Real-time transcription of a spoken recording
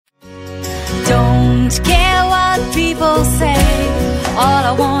Don't care what people say. All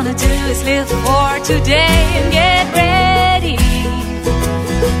I wanna do is live for today and get ready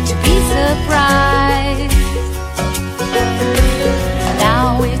to be surprised.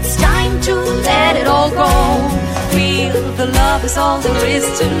 Now it's time to let it all go. Feel the love is all there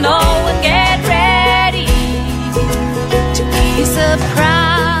is to know, and get ready to be surprised.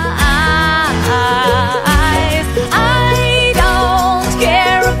 I don't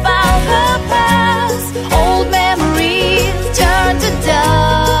care about the past. Old memories turn to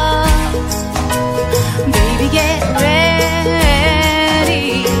dust. Baby, get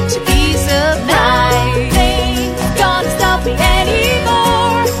ready to be surprised. Nothing's gonna stop me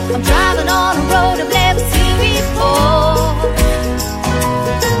anymore. I'm driving on a road I've never seen before.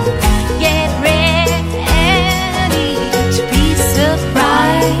 Get ready to be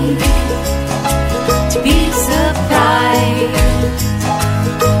surprised. To be surprised.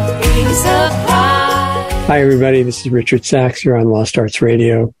 Be surprised. Hi, everybody. This is Richard Sachs. You're on Lost Arts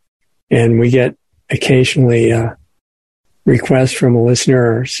Radio. And we get occasionally requests from a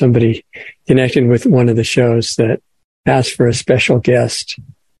listener or somebody connected with one of the shows that asks for a special guest.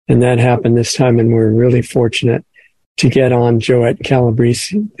 And that happened this time. And we're really fortunate to get on Joette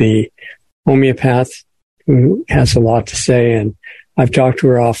Calabrese, the homeopath who has a lot to say. And I've talked to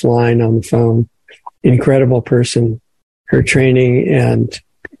her offline on the phone. Incredible person. Her training and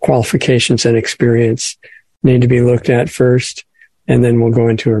qualifications and experience need to be looked at first. And then we'll go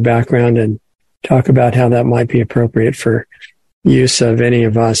into her background and talk about how that might be appropriate for use of any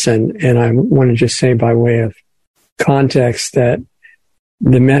of us. And I want to just say by way of context that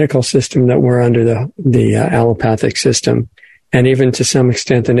the medical system that we're under, the allopathic system, and even to some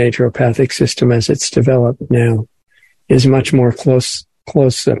extent the naturopathic system as it's developed now, is much more close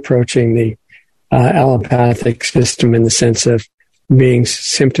approaching the allopathic system in the sense of being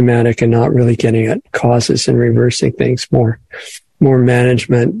symptomatic and not really getting at causes and reversing things. More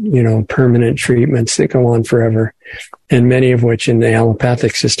management, permanent treatments that go on forever, and many of which in the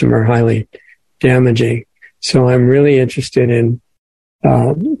allopathic system are highly damaging. So I'm really interested in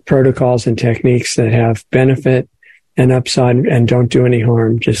protocols and techniques that have benefit and upside and don't do any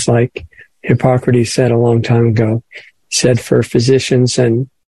harm, just like Hippocrates said a long time ago. He said for physicians and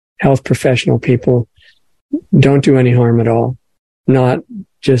health professional people, don't do any harm at all. Not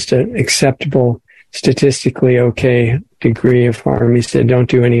just an acceptable, statistically okay degree of harm. He said, don't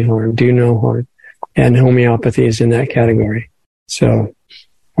do any harm, do no harm. And homeopathy is in that category. So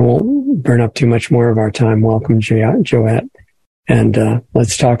I won't burn up too much more of our time. Welcome, Joette. And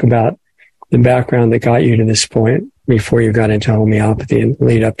let's talk about the background that got you to this point before you got into homeopathy and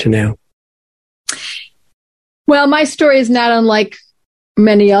lead up to now. Well, my story is not unlike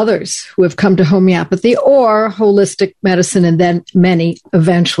many others who have come to homeopathy or holistic medicine, and then many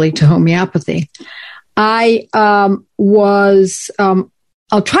eventually to homeopathy. I I'll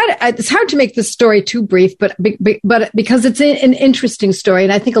try to, it's hard to make this story too brief, but because it's an interesting story,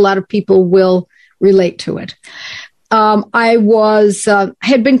 and I think a lot of people will relate to it. I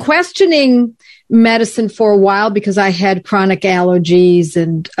had been questioning medicine for a while because I had chronic allergies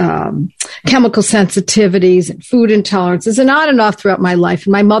and chemical sensitivities and food intolerances and on and off throughout my life.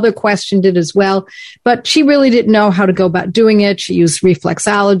 And my mother questioned it as well, but she really didn't know how to go about doing it. She used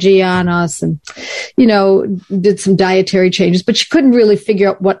reflexology on us and, did some dietary changes, but she couldn't really figure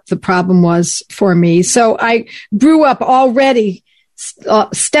out what the problem was for me. So I grew up already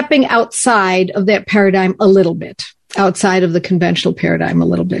stepping outside of that paradigm a little bit. Outside of the conventional paradigm a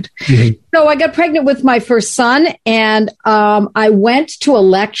little bit. Mm-hmm. So I got pregnant with my first son, and I went to a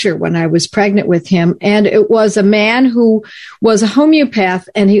lecture when I was pregnant with him, and it was a man who was a homeopath,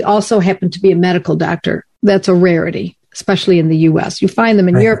 and he also happened to be a medical doctor. That's a rarity, especially in the U.S. You find them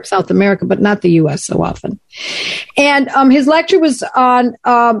in Europe, South America, but not the U.S. so often. And his lecture was on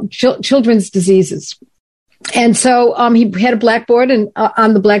children's diseases. And so he had a blackboard, and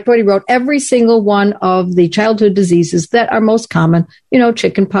on the blackboard he wrote every single one of the childhood diseases that are most common,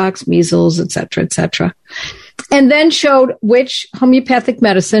 chickenpox, measles, et cetera, and then showed which homeopathic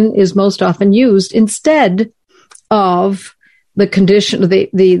medicine is most often used instead of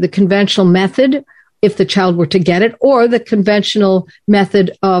the conventional method if the child were to get it, or the conventional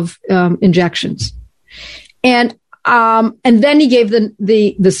method of injections. And then he gave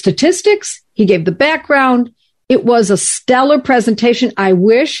the statistics. He gave the background. It was a stellar presentation. I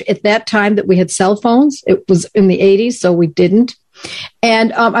wish at that time that we had cell phones. It was in the 80s, so we didn't.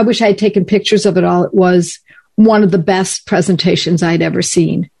 And I wish I had taken pictures of it all. It was one of the best presentations I'd ever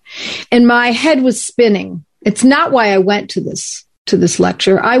seen. And my head was spinning. It's not why I went to this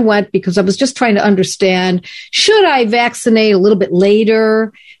lecture. I went because I was just trying to understand, should I vaccinate a little bit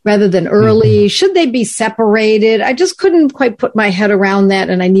later? rather than early? Should they be separated? I just couldn't quite put my head around that,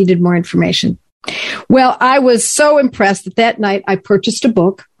 and I needed more information. Well, I was so impressed that night I purchased a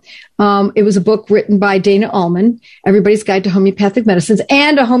book. It was a book written by Dana Ullman, Everybody's Guide to Homeopathic Medicines,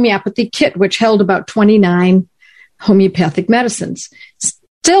 and a homeopathy kit, which held about 29 homeopathic medicines.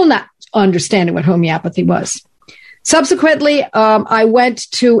 Still not understanding what homeopathy was. Subsequently, I went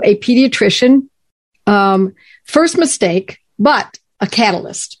to a pediatrician. First mistake, but a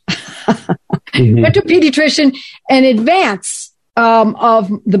catalyst. Went to a pediatrician in advance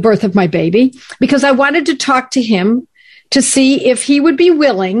of the birth of my baby because I wanted to talk to him to see if he would be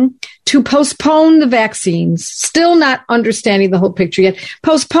willing to postpone the vaccines, still not understanding the whole picture yet,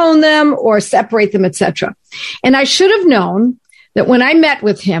 postpone them or separate them, etc. And I should have known that when I met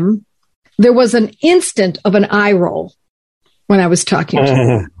with him, there was an instant of an eye roll when I was talking to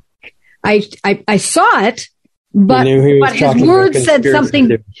him. I saw it, but his words said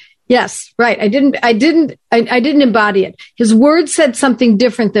something. Yes, right. I didn't embody it. His words said something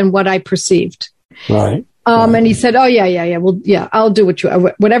different than what I perceived. Right. And he said, "Oh, yeah. Well, yeah, I'll do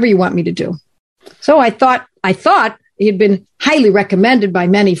whatever you want me to do." So I thought he had been highly recommended by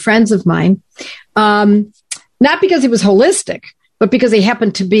many friends of mine, not because he was holistic, but because he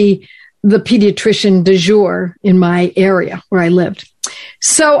happened to be the pediatrician du jour in my area where I lived.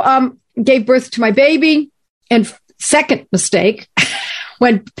 So, gave birth to my baby, and second mistake,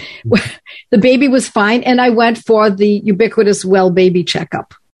 when the baby was fine, and I went for the ubiquitous well baby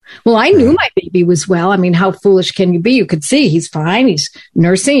checkup. Well, I knew my baby was well. I mean, how foolish can you be? You could see he's fine. He's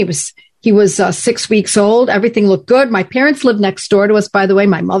nursing. He was 6 weeks old. Everything looked good. My parents lived next door to us, by the way.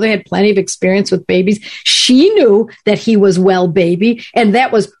 My mother had plenty of experience with babies. She knew that he was well baby, and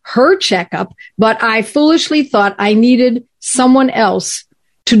that was her checkup. But I foolishly thought I needed someone else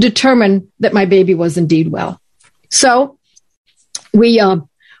to determine that my baby was indeed well. So we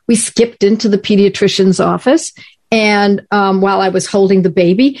skipped into the pediatrician's office. And while I was holding the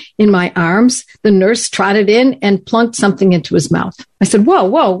baby in my arms, the nurse trotted in and plunked something into his mouth. I said,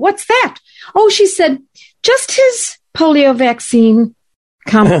 whoa, what's that? Oh, she said, just his polio vaccine.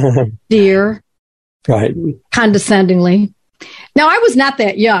 Come, dear. Right. Condescendingly. Now, I was not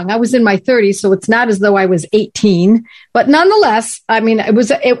that young. I was in my 30s, so it's not as though I was 18. But nonetheless, I mean,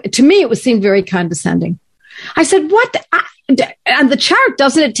 to me, it seemed very condescending. I said, what? On the chart,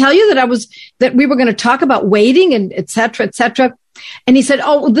 doesn't it tell you that we were going to talk about waiting and et cetera, et cetera? And he said,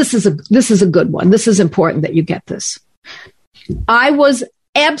 oh, this is a good one. This is important that you get this. I was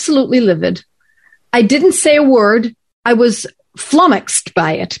absolutely livid. I didn't say a word. I was flummoxed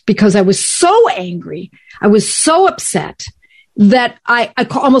by it because I was so angry. I was so upset that I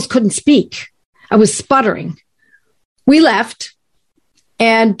almost couldn't speak. I was sputtering. We left.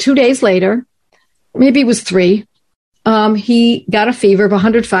 And 2 days later, maybe it was 3, he got a fever of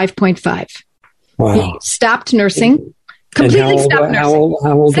 105.5. Wow. He stopped nursing. Completely stopped nursing.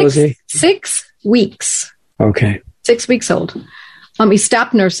 How old was he? 6 weeks. Okay. 6 weeks old. He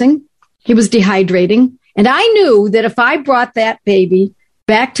stopped nursing. He was dehydrating. And I knew that if I brought that baby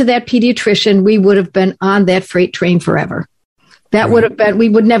back to that pediatrician, we would have been on that freight train forever. That would have been, we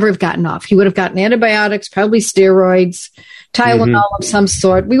would never have gotten off. He would have gotten antibiotics, probably steroids, Tylenol of some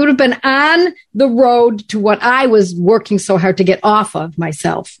sort. We would have been on the road to what I was working so hard to get off of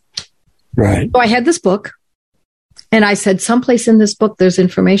myself. Right. So I had this book, and I said, someplace in this book, there's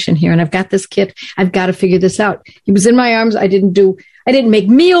information here, and I've got this kit. I've got to figure this out. He was in my arms. I didn't make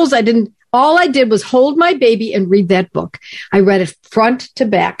meals. All I did was hold my baby and read that book. I read it front to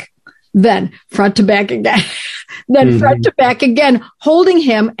back, then front to back again, then front to back again, holding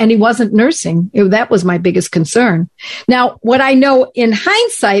him, and he wasn't nursing. That was my biggest concern. Now, what I know in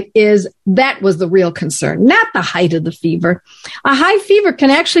hindsight is that was the real concern, not the height of the fever. A high fever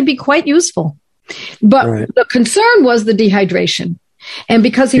can actually be quite useful, but the concern was the dehydration. And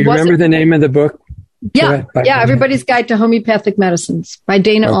because he wasn't... Do you remember the name of the book? Yeah, Everybody's Guide to Homeopathic Medicines by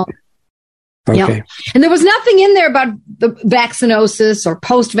Dana Ullman. Okay. Yeah. And there was nothing in there about the vaccinosis or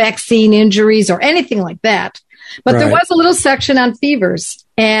post-vaccine injuries or anything like that. But there was a little section on fevers.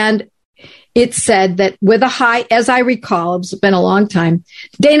 And it said that with a high, as I recall, it's been a long time.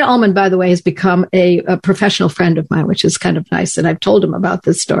 Dana Ullman, by the way, has become a professional friend of mine, which is kind of nice. And I've told him about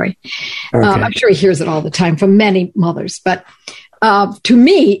this story. Okay. I'm sure he hears it all the time from many mothers. But to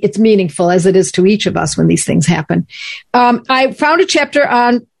me, it's meaningful, as it is to each of us when these things happen. I found a chapter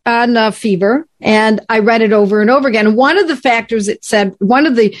on fever, and I read it over and over again. One of the factors it said, one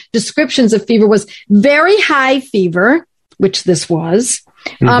of the descriptions of fever was very high fever, which this was.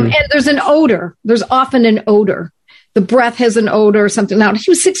 And there's an odor. There's often an odor the breath has an odor or something. Now, he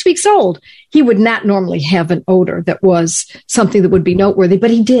was 6 weeks old. He would not normally have an odor that was something that would be noteworthy,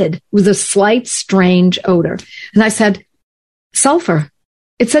 but he did. It was a slight, strange odor. And I said, sulfur.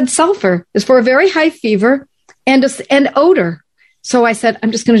 It said sulfur is for a very high fever and odor. So I said,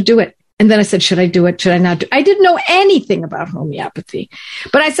 I'm just going to do it. And then I said, should I do it? Should I not do it? I didn't know anything about homeopathy,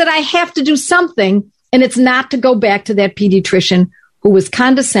 but I said, I have to do something. And it's not to go back to that pediatrician who was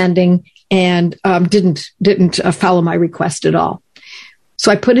condescending and didn't follow my request at all.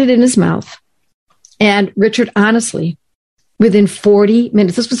 So I put it in his mouth. And Richard, honestly, within 40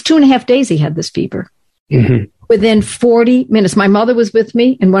 minutes, this was 2.5 days he had this fever. Mm-hmm. Within 40 minutes, my mother was with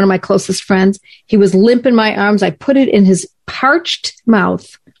me and one of my closest friends. He was limp in my arms. I put it in his parched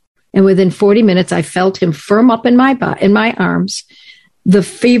mouth. And within 40 minutes, I felt him firm up in my arms. The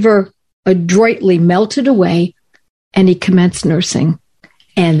fever adroitly melted away, and he commenced nursing.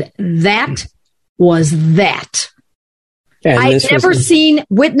 And that was that. I've never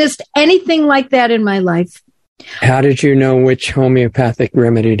witnessed anything like that in my life. How did you know which homeopathic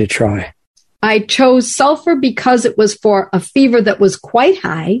remedy to try? I chose sulfur because it was for a fever that was quite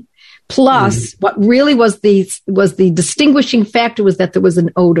high. Plus, what really was the distinguishing factor was that there was an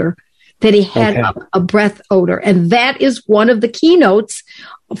odor, that he had a breath odor. And that is one of the keynotes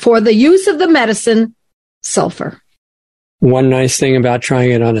for the use of the medicine, sulfur. One nice thing about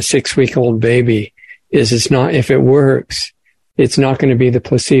trying it on a 6-week-old baby is if it works, it's not going to be the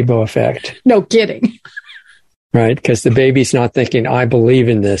placebo effect. No kidding. Right? Because the baby's not thinking, I believe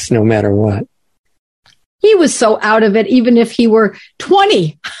in this no matter what. He was so out of it, even if he were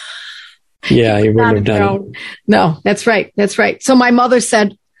 20. Yeah, he wouldn't have done it. No, that's right. That's right. So my mother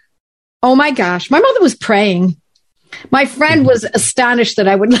said, oh my gosh, my mother was praying. My friend was astonished that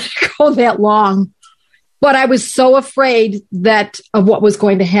I would let it go that long. But I was so afraid of what was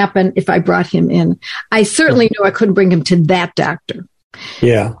going to happen if I brought him in. I certainly knew I couldn't bring him to that doctor.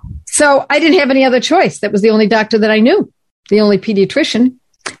 Yeah. So I didn't have any other choice. That was the only doctor that I knew, the only pediatrician.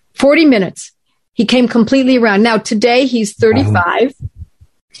 40 minutes. He came completely around. Now, today he's 35.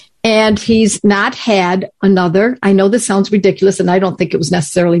 And he's not had another, I know this sounds ridiculous, and I don't think it was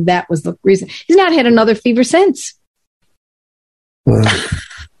necessarily that was the reason. He's not had another fever since. Wow.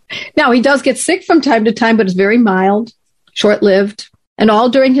 Now, he does get sick from time to time, but it's very mild, short-lived. And all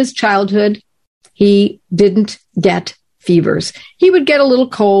during his childhood, he didn't get fevers. He would get a little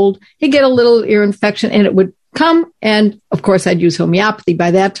cold, he'd get a little ear infection, and it would come. And, of course, I'd use homeopathy. By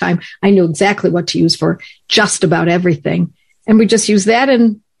that time, I knew exactly what to use for just about everything. And we just used that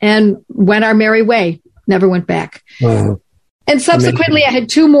and went our merry way, never went back. Wow. And subsequently, I had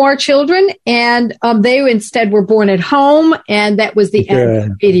 2 more children, and they instead were born at home, and that was the end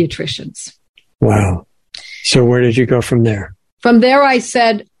of pediatricians. Wow. So where did you go from there? From there, I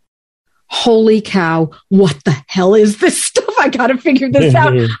said, holy cow, what the hell is this stuff? I got to figure this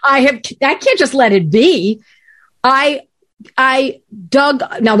out. I can't just let it be. I dug.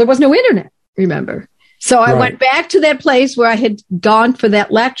 Now, there was no internet, remember? So I went back to that place where I had gone for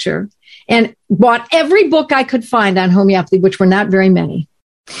that lecture and bought every book I could find on homeopathy, which were not very many.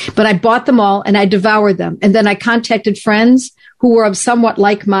 But I bought them all and I devoured them. And then I contacted friends who were of somewhat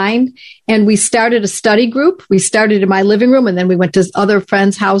like mind. And we started a study group. We started in my living room and then we went to other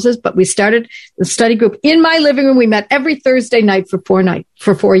friends' houses. But we started the study group in my living room. We met every Thursday night for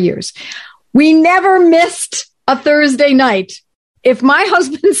 4 years. We never missed a Thursday night. If my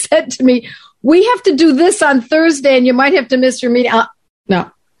husband said to me, we have to do this on Thursday and you might have to miss your meeting. No.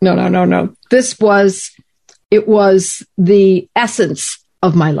 It was the essence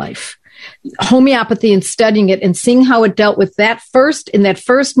of my life. Homeopathy and studying it and seeing how it dealt with in that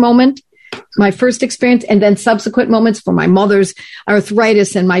first moment, my first experience, and then subsequent moments for my mother's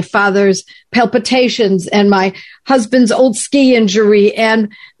arthritis and my father's palpitations and my husband's old ski injury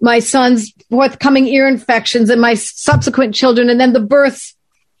and my son's forthcoming ear infections and my subsequent children and then the births.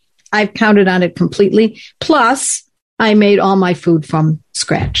 I've counted on it completely. Plus, I made all my food from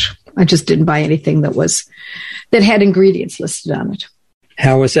scratch. I just didn't buy anything that had ingredients listed on it.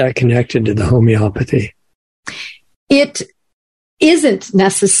 How is that connected to the homeopathy? It isn't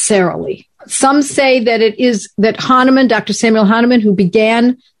necessarily. Some say that it is that Hahnemann, Dr. Samuel Hahnemann,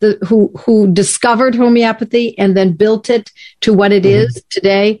 who discovered homeopathy and then built it to what it is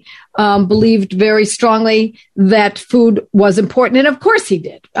today, believed very strongly that food was important. And of course he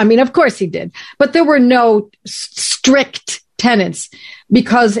did. But there were no strict tenets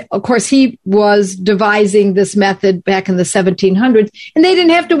because, of course, he was devising this method back in the 1700s and they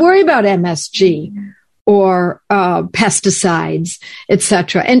didn't have to worry about MSG or pesticides,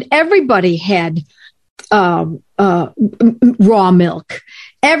 etc. And everybody had raw milk.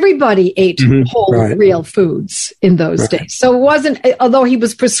 Everybody ate whole, real foods in those days. So it wasn't, although he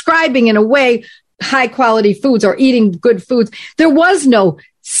was prescribing in a way high quality foods or eating good foods, there was no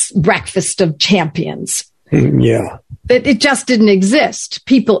breakfast of champions. Yeah. It just didn't exist.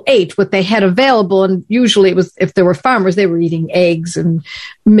 People ate what they had available. And usually it was, if there were farmers, they were eating eggs and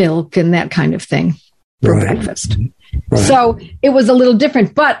milk and that kind of thing for breakfast. Right. So it was a little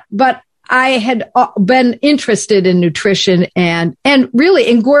different, but I had been interested in nutrition and really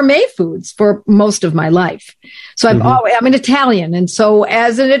in gourmet foods for most of my life. So I'm an Italian. And so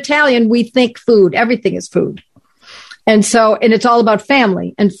as an Italian, we think food, everything is food. And it's all about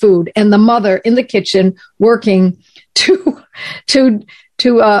family and food and the mother in the kitchen working to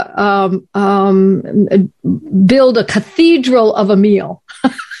build a cathedral of a meal.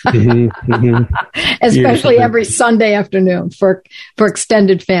 Especially every Sunday afternoon for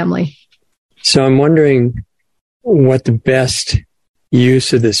extended family. So I'm wondering what the best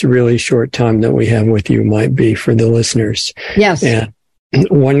use of this really short time that we have with you might be for the listeners. Yes. And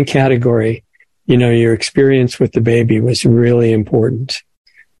one category, your experience with the baby was really important.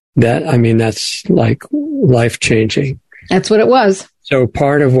 That's like life-changing. That's what it was. So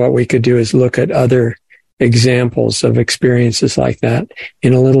part of what we could do is look at other examples of experiences like that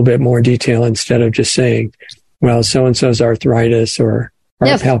in a little bit more detail instead of just saying, well, so-and-so's arthritis or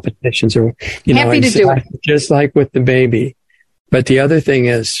palpitations or, Happy to do it. Just like with the baby. But the other thing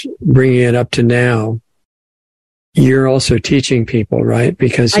is bringing it up to now, you're also teaching people, right?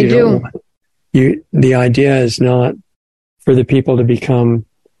 Because the idea is not for the people to become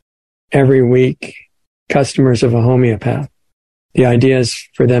every week customers of a homeopath. The idea is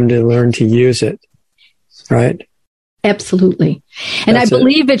for them to learn to use it, right? Absolutely. And I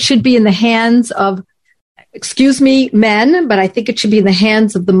believe it should be in the hands of, men, but I think it should be in the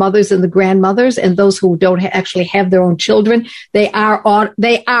hands of the mothers and the grandmothers and those who don't actually have their own children. They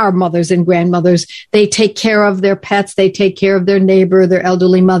are mothers and grandmothers. They take care of their pets. They take care of their neighbor, their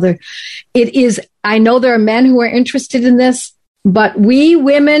elderly mother. I know there are men who are interested in this, but we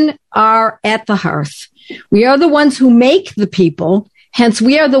women are at the hearth. We are the ones who make the people. Hence,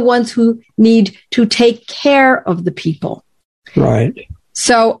 we are the ones who need to take care of the people. Right.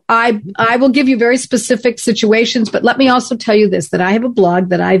 So I will give you very specific situations, but let me also tell you this, that I have a blog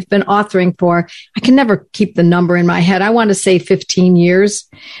that I've been authoring for, I can never keep the number in my head. I want to say 15 years.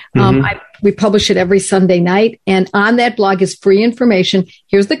 We publish it every Sunday night. And on that blog is free information.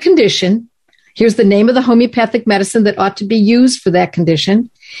 Here's the condition. Here's the name of the homeopathic medicine that ought to be used for that condition.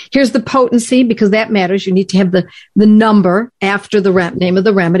 Here's the potency, because that matters. You need to have the number after the name of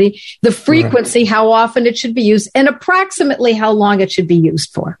the remedy, the frequency, how often it should be used, and approximately how long it should be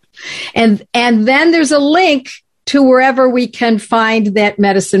used for. And then there's a link to wherever we can find that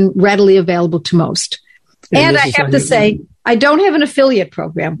medicine readily available to most. And I have to say, I don't have an affiliate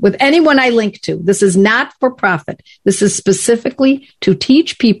program with anyone I link to. This is not for profit. This is specifically to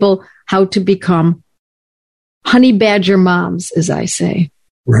teach people how to become honey badger moms, as I say.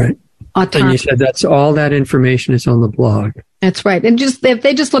 Right. And you said all that information is on the blog. That's right. And if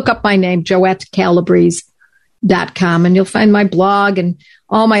they just look up my name, Joette Calabrese.com, and you'll find my blog and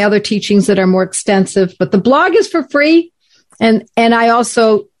all my other teachings that are more extensive. But the blog is for free. And I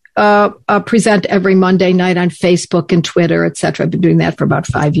also present every Monday night on Facebook and Twitter, etc. I've been doing that for about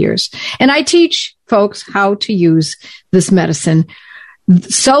 5 years. And I teach folks how to use this medicine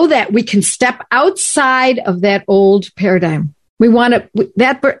so that we can step outside of that old paradigm. We want to,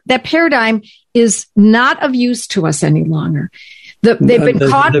 that paradigm is not of use to us any longer. They've been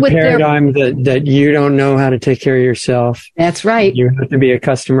caught with their paradigm that you don't know how to take care of yourself. That's right. You have to be a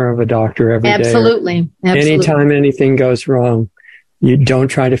customer of a doctor every day. Absolutely. Anytime anything goes wrong, you don't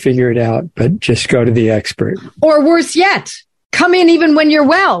try to figure it out, but just go to the expert. Or worse yet, come in even when you're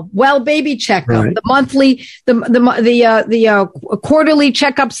well baby checkup, the monthly, the quarterly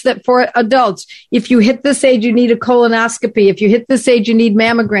checkups that for adults. If you hit this age, you need a colonoscopy. If you hit this age, you need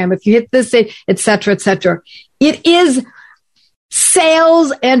mammogram. If you hit this age, et cetera, et cetera. It is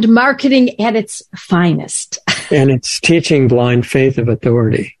sales and marketing at its finest. And it's teaching blind faith of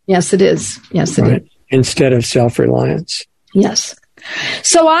authority. Yes, it is. Yes, it is. Instead of self-reliance. Yes.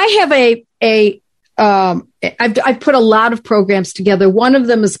 So I have I've put a lot of programs together. One of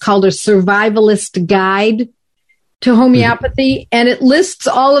them is called a survivalist guide to homeopathy, and it lists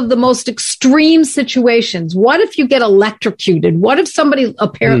all of the most extreme situations. What if you get electrocuted? What if somebody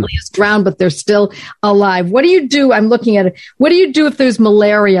apparently is drowned, but they're still alive? What do you do? I'm looking at it. What do you do if there's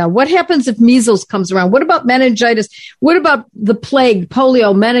malaria? What happens if measles comes around? What about meningitis? What about the plague,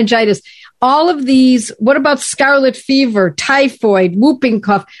 polio, meningitis? All of these. What about scarlet fever, typhoid, whooping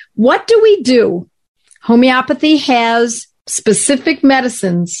cough? What do we do Homeopathy has specific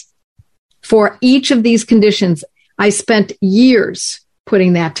medicines for each of these conditions. I spent years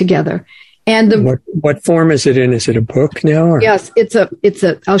putting that together. And what form is it in? Is it a book now? Or? Yes, it's a,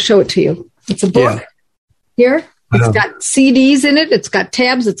 I'll show it to you. It's a book here. It's got CDs in it. It's got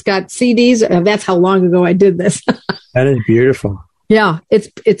tabs. It's got CDs. That's how long ago I did this. That is beautiful. Yeah,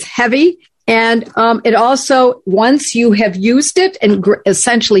 it's heavy. And it also, once you have used it and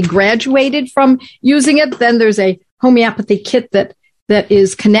essentially graduated from using it, then there's a homeopathy kit that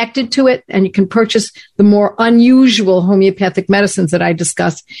is connected to it, and you can purchase the more unusual homeopathic medicines that I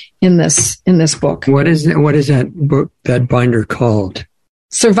discuss in this book. What is that book, that binder called?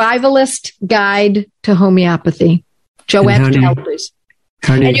 Survivalist Guide to Homeopathy. Joette Calabrese.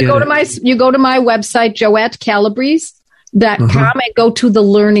 And you go to my website, JoetteCalabrese.com, and go to the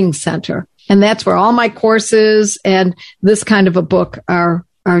Learning Center. And that's where all my courses and this kind of a book are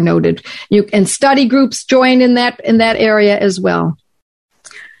noted. And study groups join in that area as well.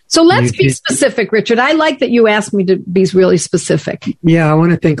 So let's be specific, Richard. I like that you asked me to be really specific. Yeah, I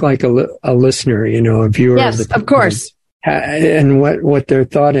want to think like a listener, a viewer. Yes, of course. And what their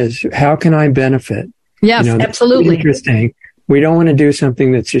thought is, how can I benefit? Yes, absolutely. Interesting. We don't want to do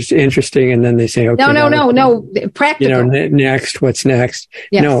something that's just interesting and then they say, okay. No. Practical. Next, what's next?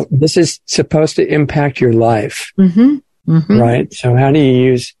 Yes. No, this is supposed to impact your life. Mm-hmm. Mm-hmm. Right? So how do you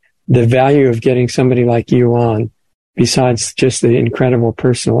use the value of getting somebody like you on, besides just the incredible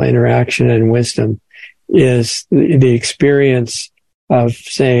personal interaction and wisdom, is the experience of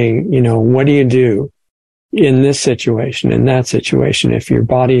saying, what do you do in this situation, in that situation, if your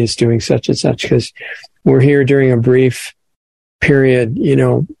body is doing such and such? Because we're here during a brief period,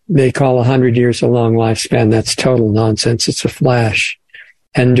 they call 100 years a long lifespan. That's total nonsense. It's a flash.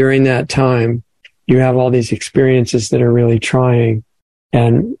 And during that time, you have all these experiences that are really trying.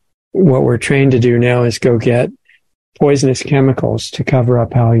 And what we're trained to do now is go get poisonous chemicals to cover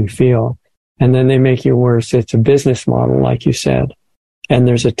up how you feel. And then they make you worse. It's a business model, like you said. And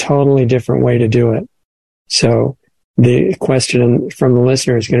there's a totally different way to do it. So the question from the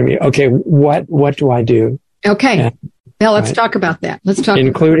listener is going to be, okay, what do I do? Okay. Now let's talk about that.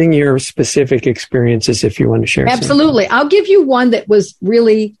 Including your specific experiences, if you want to share. Absolutely. I'll give you one that was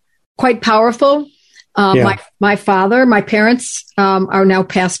really quite powerful. My father, my parents are now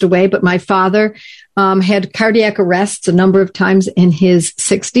passed away, but my father had cardiac arrests a number of times in his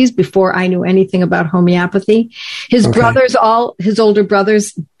 60s before I knew anything about homeopathy. His older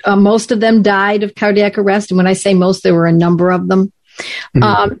brothers, most of them died of cardiac arrest. And when I say most, there were a number of them.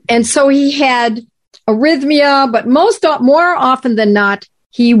 Mm-hmm. And so he had arrhythmia, but more often than not,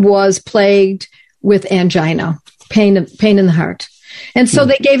 he was plagued with angina, pain in the heart. And so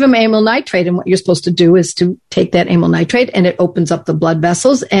they gave him amyl nitrate, and what you're supposed to do is to take that amyl nitrate, and it opens up the blood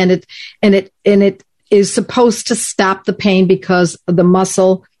vessels, and it is supposed to stop the pain because the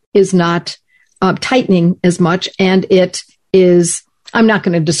muscle is not tightening as much, and it is. I'm not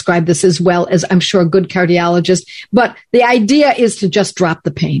going to describe this as well as I'm sure a good cardiologist, but the idea is to just drop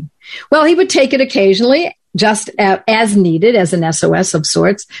the pain. Well, he would take it occasionally, just as needed, as an SOS of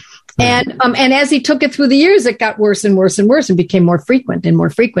sorts. And as he took it through the years, it got worse and worse and worse and became more frequent and more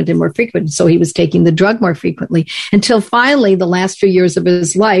frequent and more frequent. So he was taking the drug more frequently until finally, the last few years of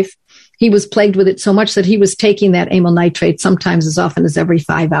his life, he was plagued with it so much that he was taking that amyl nitrate sometimes as often as every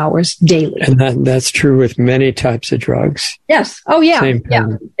 5 hours daily. And that's true with many types of drugs. Yes. Oh, yeah. Yeah.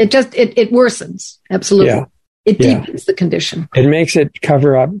 It worsens. Absolutely. Yeah. It deepens the condition. It makes it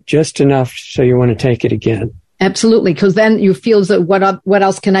cover up just enough so you want to take it again. Absolutely. Because then you feel that what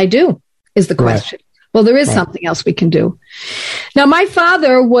else can I do is the question. Right. Well, there is something else we can do. Now, my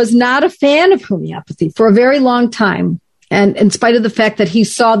father was not a fan of homeopathy for a very long time. And in spite of the fact that he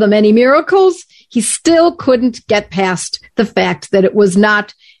saw the many miracles, he still couldn't get past the fact that it was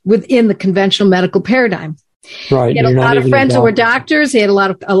not within the conventional medical paradigm. Right. He had a lot of friends who were doctors. He had a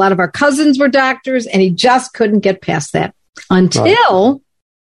lot of our cousins were doctors, and he just couldn't get past that until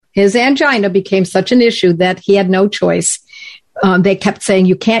his angina became such an issue that he had no choice. They kept saying,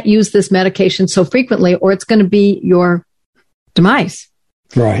 you can't use this medication so frequently or it's going to be your demise.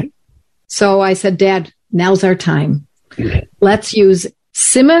 Right. So I said, Dad, now's our time. Let's use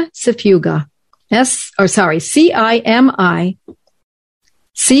Cimifuga.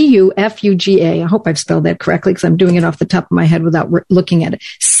 Cimicufuga. I hope I've spelled that correctly because I'm doing it off the top of my head without looking at it.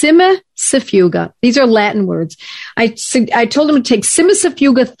 Cimifuga. These are Latin words. I told him to take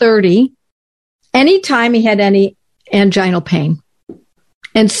Cimifuga 30 anytime he had any anginal pain.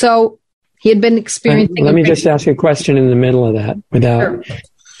 And so he had been experiencing. Let me just ask a question in the middle of that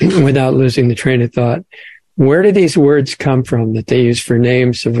without losing the train of thought. Where do these words come from that they use for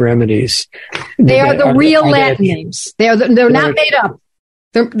names of remedies? They are the real Latin names. They're not made up.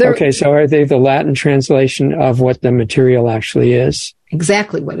 They're okay, so are they the Latin translation of what the material actually is?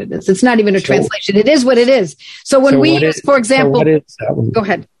 Exactly what it is. It's not even a translation. It is what it is. So when we use, for example, what is that one? Go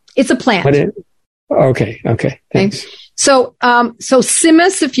ahead. It's a plant. Okay. Thanks. Okay. So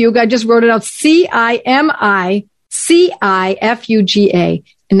cimifuga, I just wrote it out. CIMICIFUGA.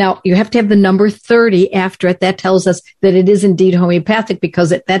 And now you have to have the number 30 after it. That tells us that it is indeed homeopathic because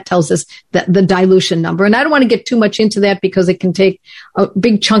that tells us that the dilution number. And I don't want to get too much into that because it can take a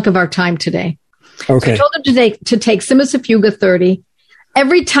big chunk of our time today. Okay. So I told him to take cimifuga 30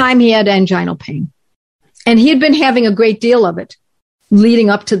 every time he had anginal pain. And he had been having a great deal of it leading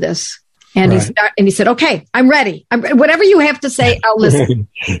up to this. And he said, okay, I'm ready. Whatever you have to say, I'll listen.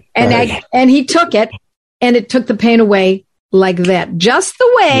 And he took it, and it took the pain away like that, just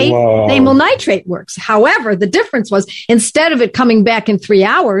the way amyl nitrate works. However, the difference was instead of it coming back in 3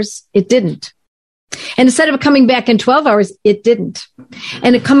 hours, it didn't. And instead of it coming back in 12 hours, it didn't.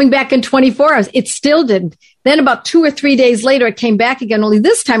 And it coming back in 24 hours, it still didn't. Then about 2 or 3 days later, it came back again. Only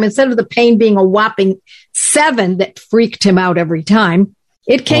this time, instead of the pain being a whopping 7 that freaked him out every time,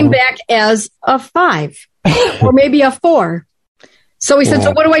 it came back as a 5 or maybe a 4. So he said,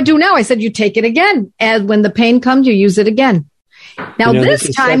 so what do I do now? I said, you take it again. And when the pain comes, you use it again. Now,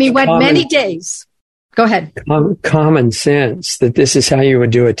 this time he went many days. Go ahead. Common sense that this is how you would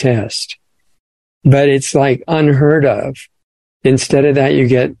do a test. But it's like unheard of. Instead of that, you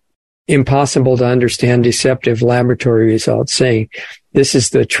get impossible to understand deceptive laboratory results saying this is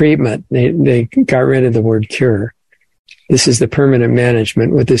the treatment. They got rid of the word cure. This is the permanent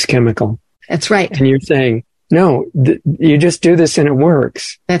management with this chemical. That's right. And you're saying, no, you just do this and it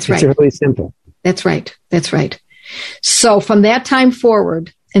works. That's right. It's really simple. That's right. That's right. So from that time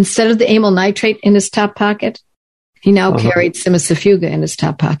forward, instead of the amyl nitrate in his top pocket, he now carried cimifuga in his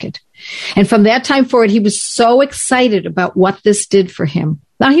top pocket. And from that time forward, he was so excited about what this did for him.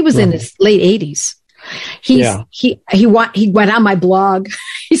 Now he was in his late 80s. He went on my blog.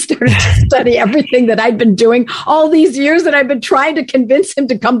 He started to study everything that I'd been doing all these years that I've been trying to convince him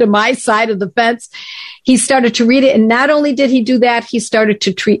to come to my side of the fence. He started to read it. And not only did he do that, he started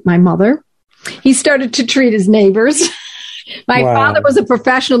to treat my mother. He started to treat his neighbors. My father was a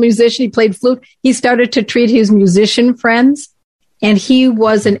professional musician. He played flute. He started to treat his musician friends. And he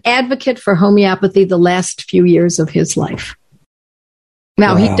was an advocate for homeopathy the last few years of his life.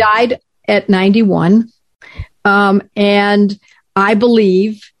 Now, he died at 91. And I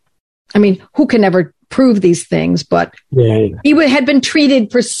believe, who can ever prove these things, but he had been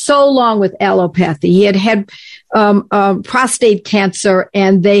treated for so long with allopathy. He had prostate cancer,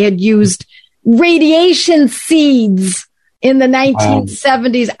 and they had used radiation seeds in the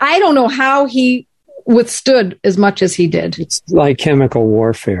 1970s. I don't know how he withstood as much as he did. It's like chemical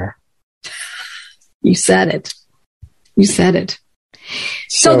warfare. You said it.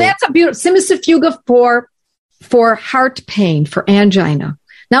 So that's a beautiful cimifuga for heart pain, for angina.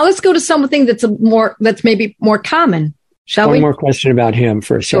 Now let's go to something that's maybe more common. Shall we? One more question about him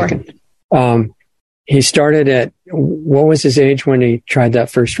for a second. Sure. He started at, what was his age when he tried that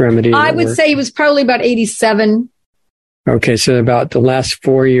first remedy? I would say he was probably about 87. Okay, so about the last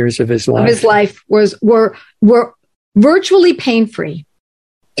 4 years of his life. Were virtually pain-free.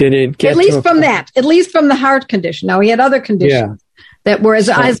 Did it get at least from the heart condition? Now he had other conditions that were, as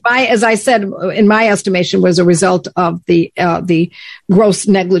I said, in my estimation, was a result of the gross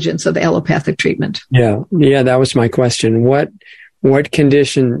negligence of allopathic treatment. Yeah, that was my question. What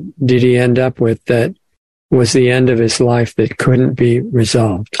condition did he end up with that was the end of his life that couldn't be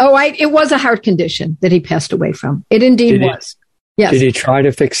resolved? It was a heart condition that he passed away from. It indeed was. Yes. Did he try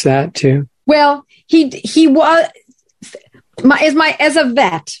to fix that too? Well, he was as a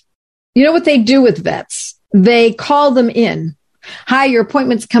vet. You know what they do with vets? They call them in. Hi, your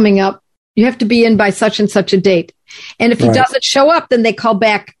appointment's coming up. You have to be in by such and such a date. And if he doesn't show up, then they call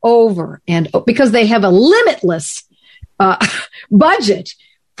back over because they have a limitless budget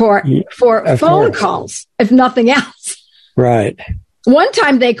for phone calls, if nothing else. Right. One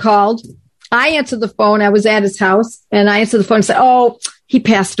time they called. I answered the phone. I was at his house, and I answered the phone and said, "Oh, he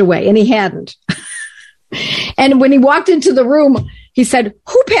passed away," and he hadn't. And when he walked into the room, he said,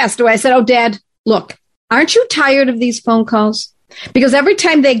 "Who passed away?" I said, "Oh, Dad, look, aren't you tired of these phone calls?" Because every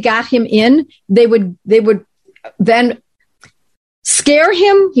time they got him in, they would then scare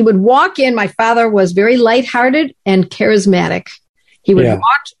him. He would walk in. My father was very lighthearted and charismatic. He would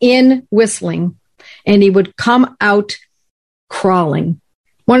walk in whistling, and he would come out crawling.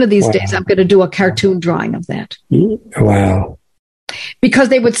 One of these days, I'm going to do a cartoon drawing of that. Wow. because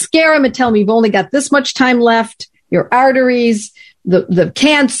they would scare him and tell him, you've only got this much time left, your arteries, the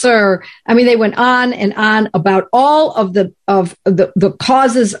cancer. I mean, they went on and on about all of the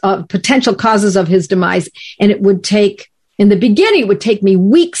causes of potential causes of his demise. And it would take, in the beginning, it would take me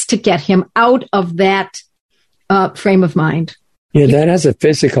weeks to get him out of that frame of mind. Yeah, that has a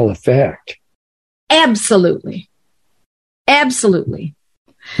physical effect. Absolutely. Absolutely.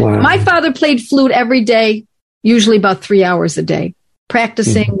 Wow. My father played flute every day, usually about 3 hours a day,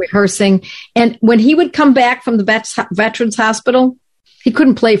 practicing, rehearsing. And when he would come back from the Veterans Hospital, he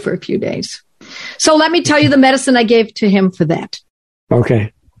couldn't play for a few days. So let me tell you the medicine I gave to him for that.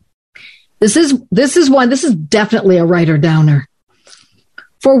 Okay. This is definitely a writer downer.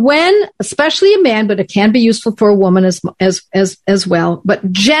 For when, especially a man, but it can be useful for a woman as well.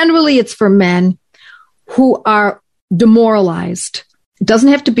 But generally it's for men who are demoralized. It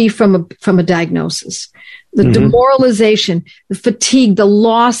doesn't have to be from a diagnosis. The demoralization, the fatigue, the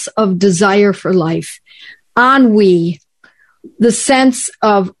loss of desire for life, ennui, the sense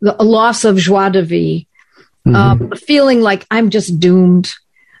of a loss of joie de vivre, feeling like I'm just doomed.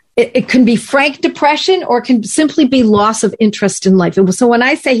 It can be frank depression, or it can simply be loss of interest in life. And so when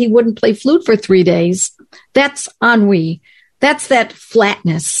I say he wouldn't play flute for 3 days, that's ennui. That's that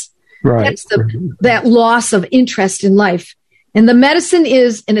flatness. Right. That's that loss of interest in life. And the medicine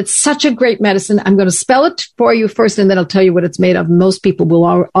is, and it's such a great medicine. I'm going to spell it for you first, and then I'll tell you what it's made of. Most people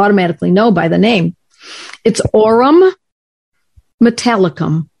will automatically know by the name. It's Aurum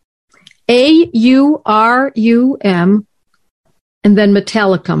Metallicum. AURUM, and then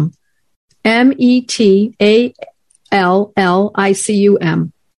Metallicum.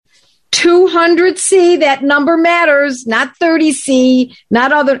 METALLICUM. 200C, that number matters, not 30C,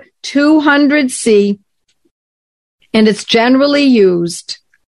 not other, 200C. And it's generally used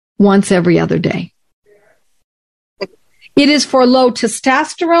once every other day. It is for low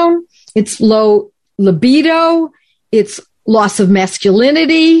testosterone, it's low libido, it's loss of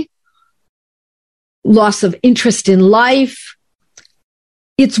masculinity, loss of interest in life.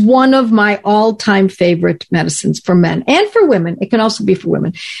 It's one of my all-time favorite medicines for men and for women. It can also be for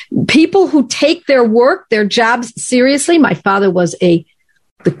women. People who take their work, their jobs seriously. My father was the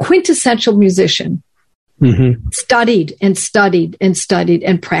quintessential musician. Studied and studied and studied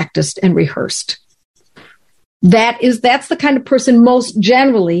and practiced and rehearsed. That's the kind of person most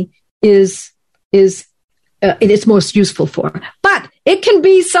generally it is most useful for. But it can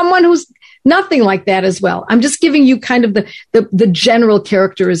be someone who's nothing like that as well. I'm just giving you kind of the general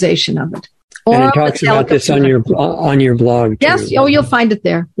characterization of it. And it talks about this on your blog. Yes. Too. Oh, you'll find it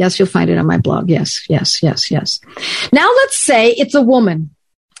there. Yes, you'll find it on my blog. Yes. Now let's say it's a woman.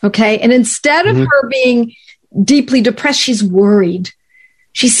 Okay. And instead of her being deeply depressed, she's worried.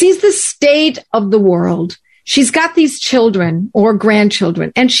 She sees the state of the world. She's got these children or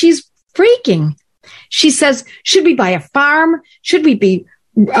grandchildren, and she's freaking. She says, should we buy a farm? Should we be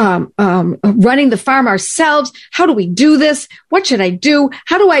running the farm ourselves? How do we do this? What should I do?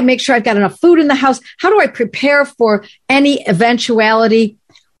 How do I make sure I've got enough food in the house? How do I prepare for any eventuality?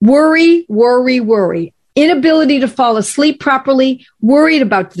 Worry. Inability to fall asleep properly, worried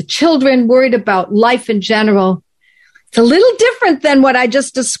about the children, worried about life in general. It's a little different than what I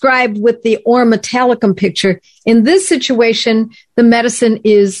just described with the Aurum Metallicum picture. In this situation, the medicine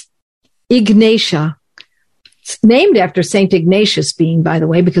is Ignatia. It's named after St. Ignatius being, by the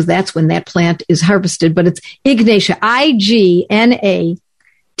way, because that's when that plant is harvested, but it's Ignatia, Ignatia,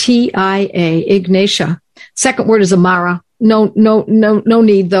 Ignatia. Second word is Amara. No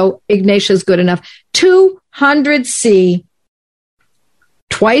need, though. Ignatia is good enough. 200C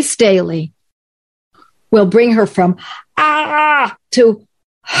twice daily will bring her from to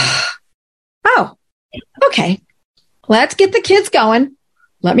oh, okay. Let's get the kids going.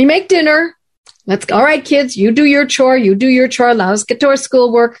 Let me make dinner. All right, kids, you do your chore. Now let's get to our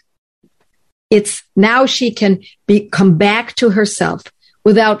schoolwork. It's now she can come back to herself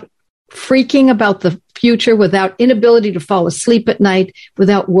without freaking about the future, without inability to fall asleep at night,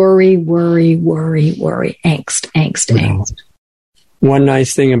 without worry, angst. One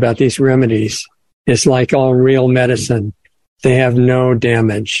nice thing about these remedies is, like all real medicine, they have no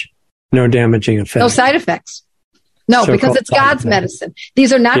damaging effects. No side effects. No, because it's God's medicine.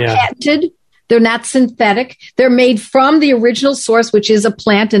 These are not patented. They're not synthetic. They're made from the original source, which is a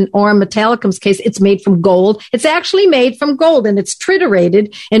plant. In Aurum Metallicum's case, it's made from gold. It's actually made from gold, and it's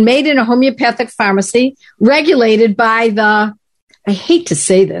triturated and made in a homeopathic pharmacy, regulated by I hate to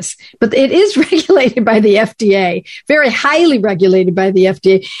say this, but it is regulated by the FDA, very highly regulated by the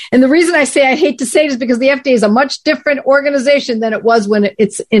FDA. And the reason I say I hate to say it is because the FDA is a much different organization than it was when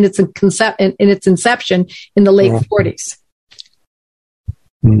it's in its inception in the late 40s.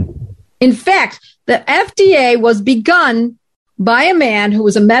 In fact, the FDA was begun by a man who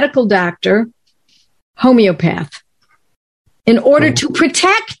was a medical doctor, homeopath, in order to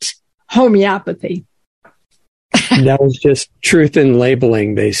protect homeopathy. That was just truth in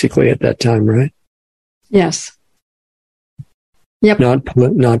labeling, basically, at that time, right? Yes. Yep.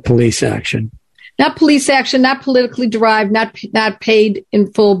 Not police action. Not police action, not politically derived, not paid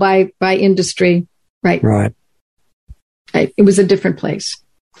in full by industry. Right. Right. It was a different place.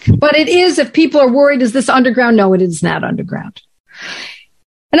 But it is, if people are worried, is this underground? No, it is not underground.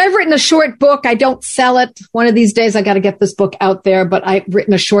 And I've written a short book. I don't sell it. One of these days, I got to get this book out there. But I've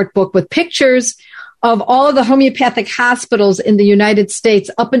written a short book with pictures of all of the homeopathic hospitals in the United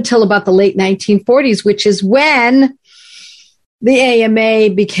States up until about the late 1940s, which is when the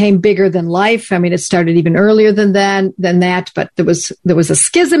AMA became bigger than life. I mean, it started even earlier than that, but there was a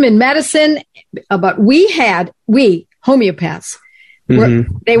schism in medicine. But we homeopaths,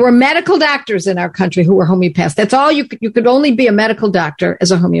 they were medical doctors in our country who were homeopaths. That's all you could only be a medical doctor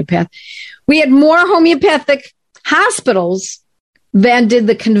as a homeopath. We had more homeopathic hospitals than did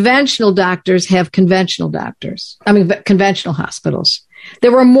the conventional doctors have conventional hospitals.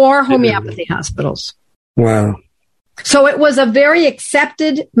 There were more homeopathy hospitals. Wow. So it was a very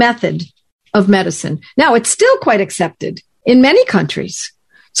accepted method of medicine. Now, it's still quite accepted in many countries.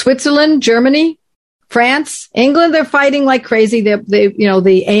 Switzerland, Germany, France, England, they're fighting like crazy.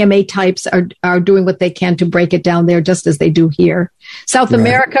 The AMA types are doing what they can to break it down there, just as they do here. South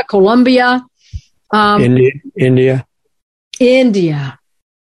America, Colombia. India.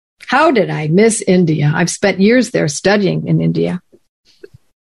 How did I miss India? I've spent years there studying in India.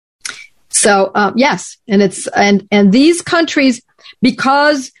 So, yes. And these countries,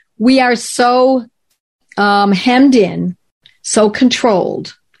 because we are so hemmed in, so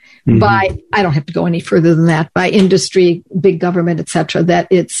controlled by, I don't have to go any further than that, by industry, big government, et cetera, that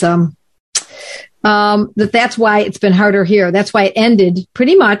it's, that's why it's been harder here. That's why it ended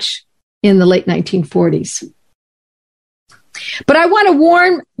pretty much in the late 1940s. But I want to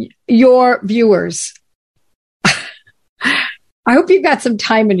warn your viewers. I hope you've got some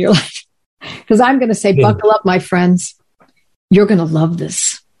time in your life, because I'm going to say, buckle up, my friends. You're going to love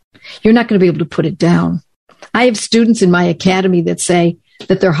this. You're not going to be able to put it down. I have students in my academy that say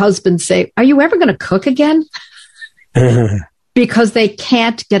that their husbands say, are you ever going to cook again? Because they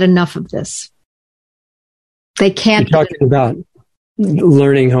can't get enough of this. They can't. You're talking about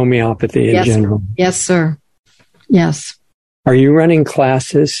learning homeopathy in general. Yes, sir. Yes. Are you running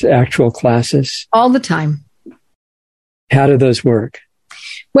classes, actual classes? All the time. How do those work?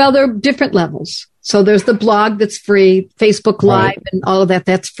 Well, there are different levels. So there's the blog that's free, Facebook Live, and all of that,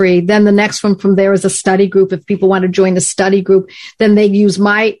 that's free. Then the next one from there is a study group. If people want to join a study group, then they use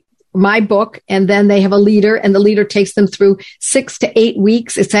my book, and then they have a leader, and the leader takes them through 6 to 8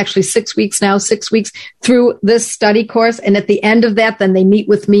 weeks. It's actually 6 weeks now, 6 weeks through this study course. And at the end of that, then they meet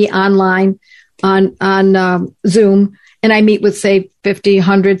with me online on Zoom. And I meet with, say, 50,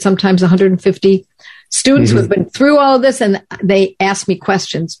 100, sometimes 150 students who have been through all of this, and they ask me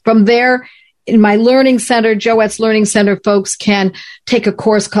questions. From there, in my learning center, Joette's Learning Center, folks can take a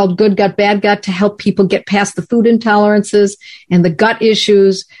course called Good Gut, Bad Gut to help people get past the food intolerances and the gut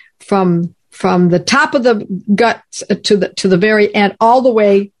issues from the top of the gut to the very end, all the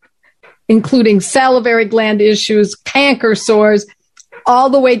way, including salivary gland issues, canker sores,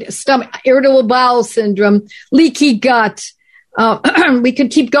 all the way to stomach, irritable bowel syndrome, leaky gut. We could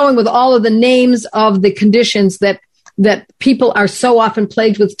keep going with all of the names of the conditions that people are so often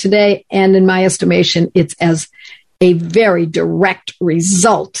plagued with today. And in my estimation, it's as a very direct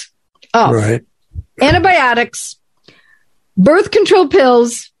result of antibiotics, birth control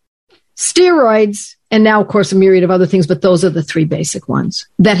pills, steroids, and now, of course, a myriad of other things. But those are the three basic ones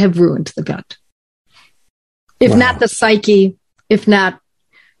that have ruined the gut. If not the psyche, if not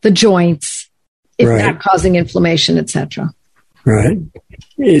the joints, if not causing inflammation, etc. Right.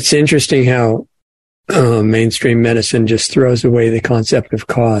 It's interesting how mainstream medicine just throws away the concept of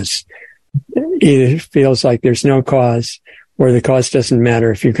cause. Either feels like there's no cause, or the cause doesn't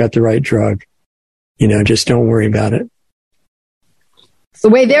matter if you've got the right drug. Just don't worry about it. It's the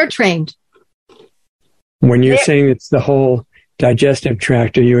way they're trained. When you're saying it's the whole digestive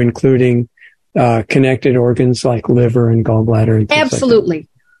tract, are you including connected organs like liver and gallbladder and things Absolutely. Like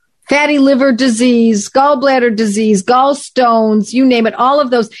that? Fatty liver disease, gallbladder disease, gallstones, you name it, all of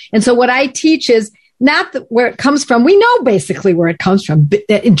those. And so what I teach is not where it comes from. We know basically where it comes from,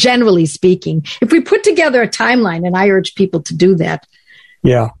 generally speaking. If we put together a timeline, and I urge people to do that.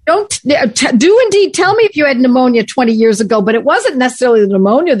 Yeah. Do indeed tell me if you had pneumonia 20 years ago, but it wasn't necessarily the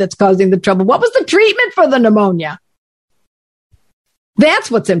pneumonia that's causing the trouble. What was the treatment for the pneumonia?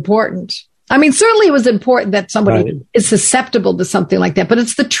 That's what's important. I mean, certainly it was important that somebody is susceptible to something like that, but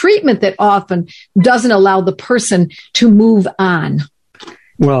it's the treatment that often doesn't allow the person to move on.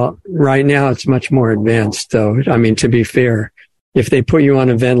 Well, right now it's much more advanced, though. I mean, to be fair, if they put you on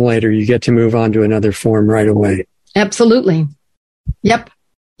a ventilator, you get to move on to another form right away. Absolutely. Yep.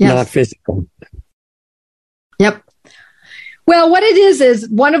 Yes. Not physical. Yep. Well, what it is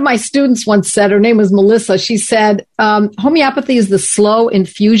one of my students once said, her name was Melissa, she said, homeopathy is the slow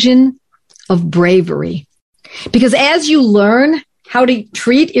infusion of bravery. Because as you learn how to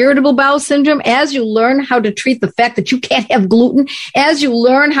treat irritable bowel syndrome, as you learn how to treat the fact that you can't have gluten, as you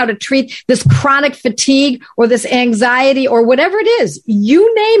learn how to treat this chronic fatigue or this anxiety or whatever it is,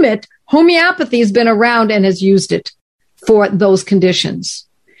 you name it, homeopathy has been around and has used it for those conditions.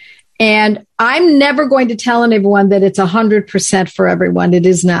 And I'm never going to tell anyone that it's 100% for everyone. It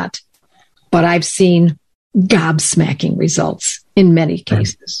is not. But I've seen gobsmacking results in many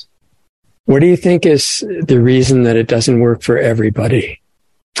cases. What do you think is the reason that it doesn't work for everybody?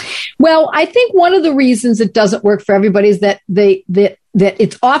 Well, I think one of the reasons it doesn't work for everybody is that that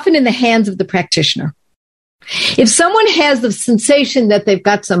it's often in the hands of the practitioner. If someone has the sensation that they've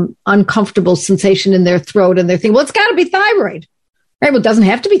got some uncomfortable sensation in their throat and they're thinking, well, it's got to be thyroid. Right? Well, it doesn't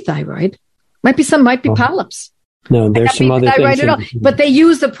have to be thyroid. Might be polyps. No, there's some other things. At all. But they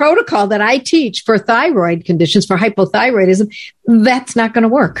use the protocol that I teach for thyroid conditions, for hypothyroidism. That's not going to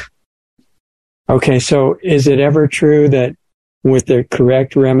work. Okay, so is it ever true that with the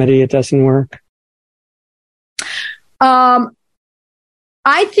correct remedy, it doesn't work? I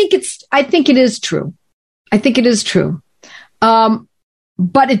think it is true. I think it is true.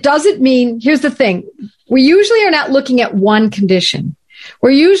 But it doesn't mean, here's the thing. We usually are not looking at one condition.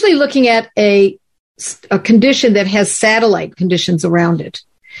 We're usually looking at a condition that has satellite conditions around it.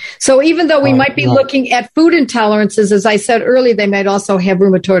 So even though we might be looking at food intolerances, as I said earlier, they might also have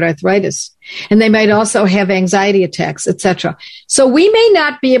rheumatoid arthritis, and they might also have anxiety attacks, etc. So we may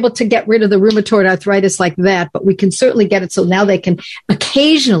not be able to get rid of the rheumatoid arthritis like that, but we can certainly get it so now they can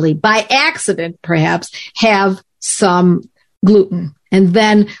occasionally, by accident perhaps, have some gluten, and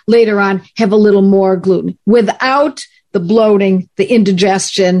then later on have a little more gluten without the bloating, the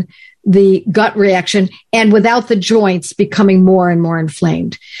indigestion, the gut reaction, and without the joints becoming more and more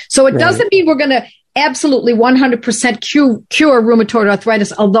inflamed. So it doesn't mean we're going to absolutely 100% cure rheumatoid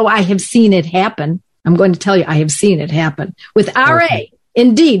arthritis, although I have seen it happen. I'm going to tell you, I have seen it happen. With RA,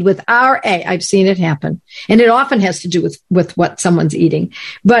 indeed, with RA, I've seen it happen. And it often has to do with what someone's eating.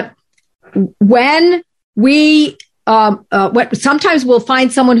 But when we, sometimes we'll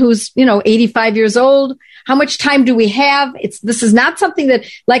find someone who's, 85 years old. How much time do we have? This is not something that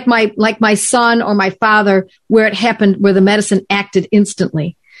like my son or my father, where it happened, where the medicine acted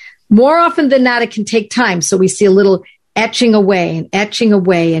instantly. More often than not, it can take time. So we see a little etching away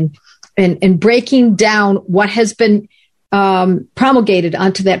and breaking down what has been promulgated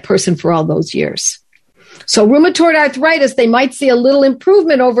onto that person for all those years. So rheumatoid arthritis, they might see a little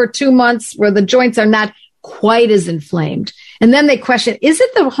improvement over 2 months where the joints are not quite as inflamed. And then they question, is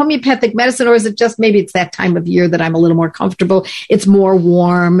it the homeopathic medicine, or is it just maybe it's that time of year that I'm a little more comfortable? It's more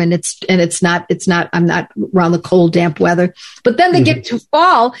warm and it's not, I'm not around the cold, damp weather. But then they get to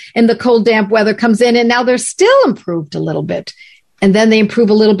fall and the cold, damp weather comes in and now they're still improved a little bit. And then they improve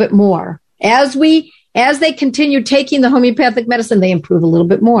a little bit more. As they continue taking the homeopathic medicine, they improve a little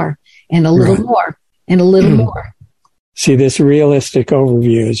bit more and a little more and a little more. See, this realistic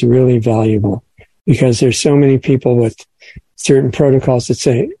overview is really valuable because there's so many people with certain protocols that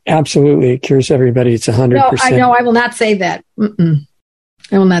say, absolutely, it cures everybody. It's 100%. No, I know. I will not say that.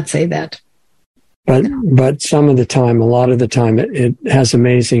 I will not say that. But some of the time, a lot of the time, it has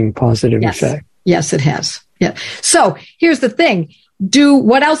amazing positive effect. Yes, it has. Yeah. So here's the thing.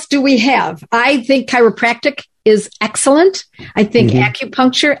 What else do we have? I think chiropractic is excellent. I think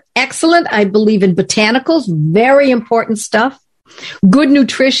acupuncture, excellent. I believe in botanicals, very important stuff. Good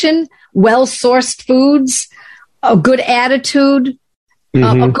nutrition, well-sourced foods, a good attitude,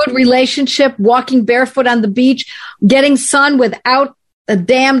 a good relationship, walking barefoot on the beach, getting sun without a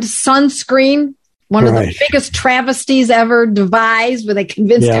damned sunscreen. One of the biggest travesties ever devised, where they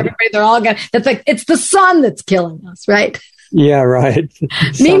convinced everybody they're all going to, that's like, it's the sun that's killing us, right? Yeah, right.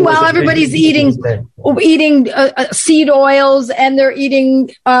 Meanwhile, everybody's eating seed oils, and they're eating,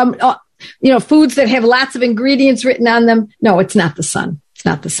 foods that have lots of ingredients written on them. No, it's not the sun. It's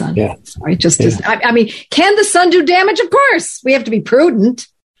not the sun. Yeah. Sorry, I mean, can the sun do damage? Of course. We have to be prudent,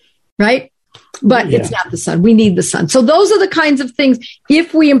 right? But it's not the sun. We need the sun. So those are the kinds of things.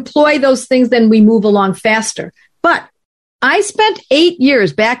 If we employ those things, then we move along faster. But I spent 8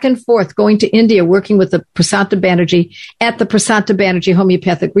 years back and forth going to India, working with the Prasanta Banerjee at the Prasanta Banerjee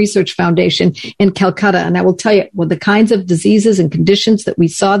Homeopathic Research Foundation in Calcutta. And I will tell you, well, the kinds of diseases and conditions that we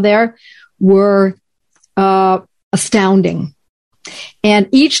saw there were astounding. And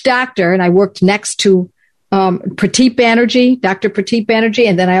each doctor, and I worked next to Prateep Banerjee, Dr. Prateep Banerjee,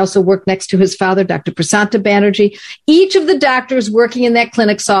 and then I also worked next to his father, Dr. Prasanta Banerjee. Each of the doctors working in that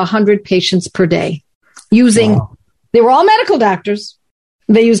clinic saw 100 patients per day using, they were all medical doctors.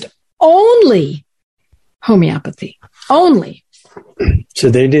 They used only homeopathy, only.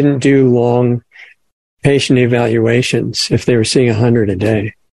 So they didn't do long patient evaluations if they were seeing 100 a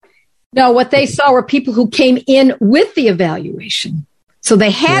day. No, what they saw were people who came in with the evaluation. So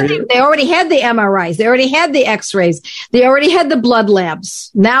they already had the MRIs, they already had the X-rays, they already had the blood labs.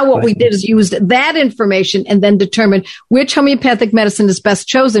 Now what we did is used that information and then determined which homeopathic medicine is best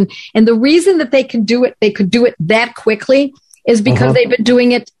chosen. And the reason that they could do it that quickly is because they've been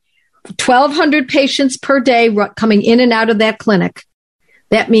doing it 1,200 patients per day coming in and out of that clinic.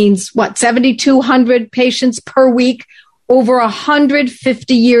 That means 7,200 patients per week over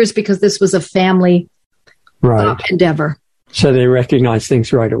 150 years, because this was a family endeavor. So they recognize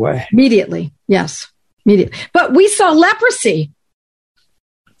things right away. Immediately. Yes. Immediately. But we saw leprosy,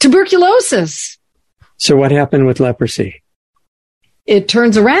 tuberculosis. So what happened with leprosy? It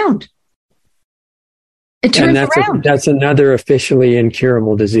turns around. That's another officially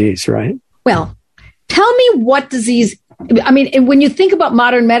incurable disease, right? Well, tell me what disease, I mean, when you think about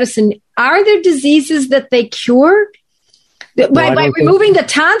modern medicine, are there diseases that they cure? By removing the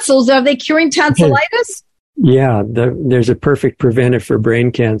tonsils, are they curing tonsillitis? Yeah, there's a perfect preventive for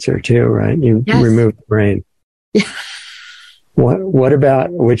brain cancer too, right? You remove the brain. Yeah. What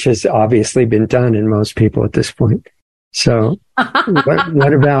about, which has obviously been done in most people at this point. So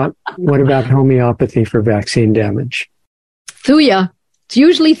what about homeopathy for vaccine damage? Thuja. It's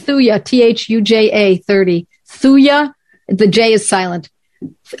usually Thuja, Thuja 30. Thuja, the J is silent.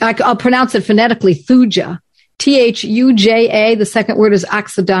 I'll pronounce it phonetically, Thuja. Thuja, the second word is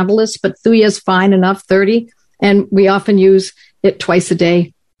occidentalis, but Thuja is fine enough, 30. And we often use it twice a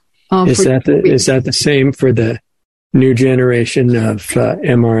day. Is that the same for the new generation of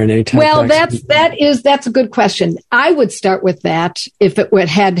mRNA type vaccines? Well, that's a good question. I would start with that. If it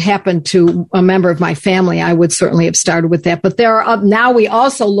had happened to a member of my family, I would certainly have started with that. But now we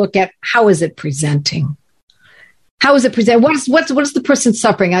also look at how is it presenting? How is it presented? What is the person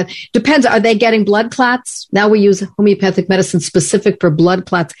suffering? Depends. Are they getting blood clots? Now we use homeopathic medicine specific for blood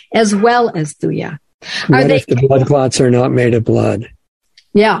clots as well as Thuja. What if the blood clots are not made of blood?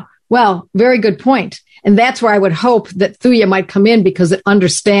 Yeah. Well, very good point. And that's where I would hope that Thuja might come in, because it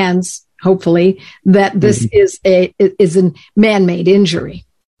understands, hopefully, that this is a man-made injury.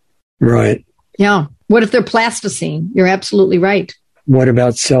 Right. Yeah. What if they're plasticine? You're absolutely right. What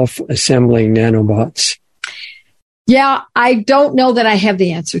about self-assembling nanobots? Yeah, I don't know that I have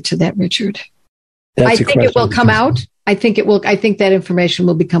the answer to that, Richard. I think it will come out. I think that information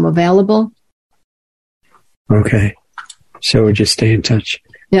will become available. Okay. So we'll just stay in touch.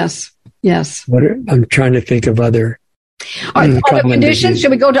 Yes. I'm trying to think of other conditions. Diseases.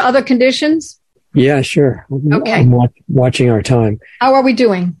 Should we go to other conditions? Yeah, sure. Okay. I'm watching our time. How are we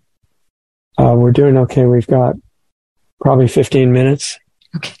doing? We're doing okay. We've got probably 15 minutes.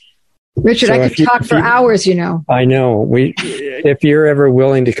 Okay. Richard, so I could talk for hours, you know. I know. If you're ever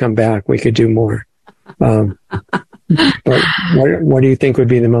willing to come back, we could do more. But what do you think would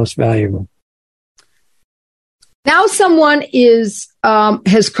be the most valuable? Now someone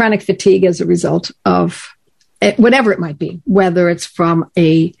has chronic fatigue as a result of whatever it might be, whether it's from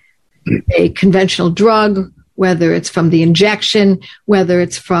a conventional drug, whether it's from the injection, whether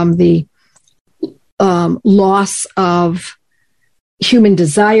it's from the loss of human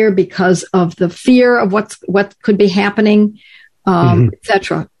desire because of the fear of what could be happening,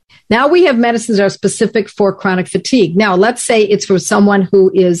 etc. Now we have medicines that are specific for chronic fatigue. Now let's say it's for someone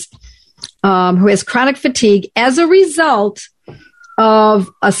who has chronic fatigue as a result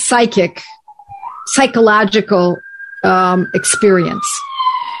of a psychological experience,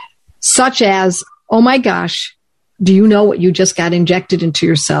 such as, oh my gosh, do you know what you just got injected into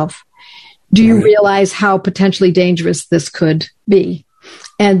yourself? Do you realize how potentially dangerous this could be?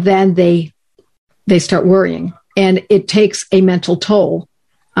 And then they start worrying, and it takes a mental toll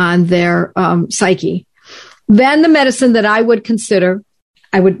on their psyche. Then the medicine that I would consider,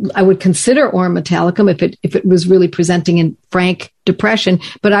 I would consider Aurum Metallicum if it was really presenting in frank depression,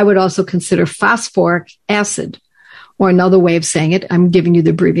 but I would also consider phosphoric acid, or another way of saying it, I'm giving you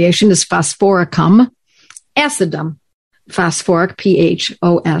the abbreviation, is phosphoricum acidum. Phosphoric,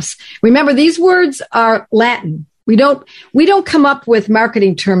 PHOS. Remember, these words are Latin. We don't come up with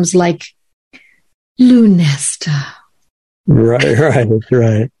marketing terms like Lunesta.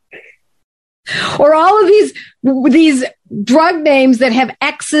 Right. Or all of these drug names that have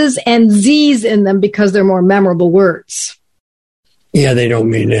X's and Z's in them because they're more memorable words. Yeah, they don't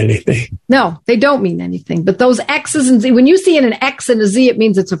mean anything. No, they don't mean anything. But those X's and Z, when you see an X and a Z, it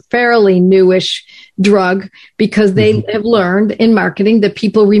means it's a fairly newish drug because they have learned in marketing that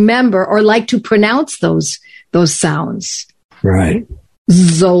people remember or like to pronounce those sounds. Right.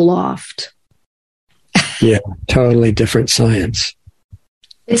 Zoloft. Yeah, totally different science.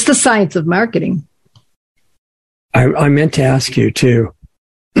 It's the science of marketing. I meant to ask you too,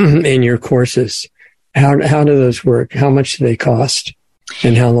 in your courses, how do those work? How much do they cost?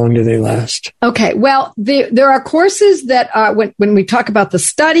 And how long do they last? Okay. Well, there are courses that are, when we talk about the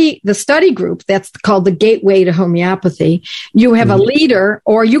study group, that's called the Gateway to Homeopathy. You have a leader,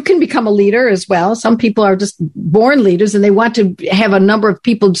 or you can become a leader as well. Some people are just born leaders and they want to have a number of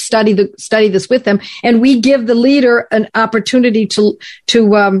people study this with them. And we give the leader an opportunity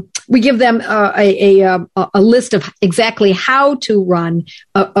we give them a list of exactly how to run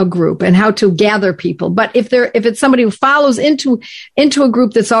a group and how to gather people. But if it's somebody who follows into a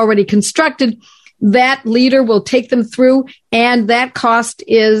group that's already constructed, that leader will take them through, and that cost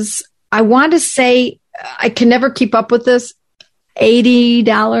is, I want to say, I can never keep up with this,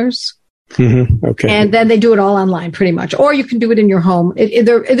 $80. Okay. And then they do it all online, pretty much, or you can do it in your home.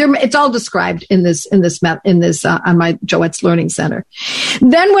 It's all described in this on my Joette's Learning Center.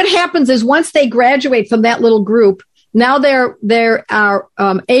 Then what happens is once they graduate from that little group, now they are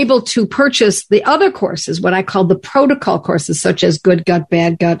able to purchase the other courses, what I call the protocol courses, such as Good Gut,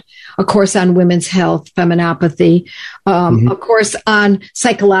 Bad Gut, a course on women's health, feminopathy, a course on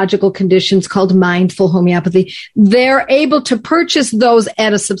psychological conditions called mindful homeopathy. They're able to purchase those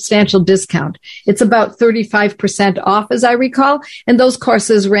at a substantial discount. It's about 35% off, as I recall, and those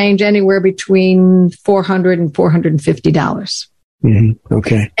courses range anywhere between $400 and $450.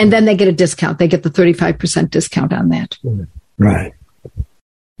 Okay. And then they get a discount. They get the 35% discount on that. Right.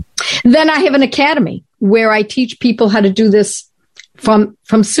 Then I have an academy where I teach people how to do this from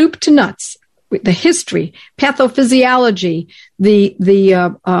soup to nuts, the history, pathophysiology, the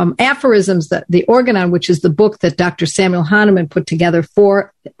aphorisms, the Organon, which is the book that Dr. Samuel Hahnemann put together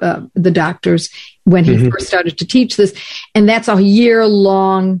for the doctors when he first started to teach this. And that's a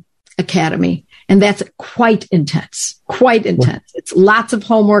year-long academy. And that's quite intense. It's lots of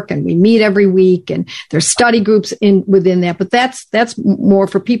homework, and we meet every week, and there's study groups within that. But that's more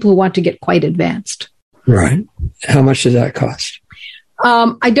for people who want to get quite advanced. Right. How much does that cost?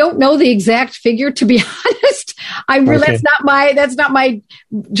 I don't know the exact figure, to be honest. That's not my,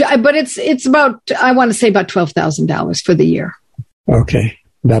 but it's about, I want to say about $12,000 for the year. Okay.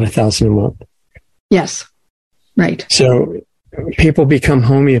 About $1,000 a month. Yes. Right. So people become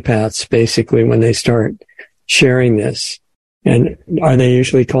homeopaths basically when they start sharing this. And are they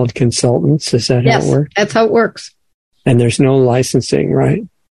usually called consultants? Is that how it works? That's how it works. And there's no licensing, right?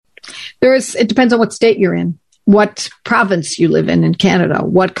 It depends on what state you're in, what province you live in Canada,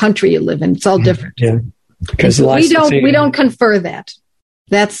 what country you live in. It's all different. Yeah. Because we don't confer that.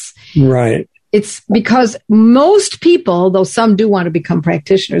 That's right. It's because most people, though some do want to become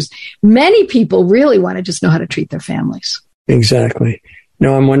practitioners, many people really want to just know how to treat their families. Exactly.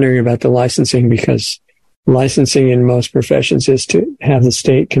 No, I'm wondering about the licensing, because licensing in most professions is to have the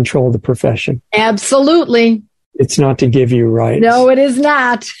state control the profession. Absolutely. It's not to give you rights. No, it is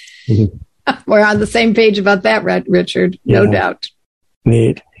not. We're on the same page about that, Richard. No doubt.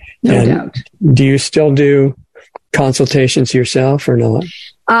 Neat. No doubt. Do you still do consultations yourself or not?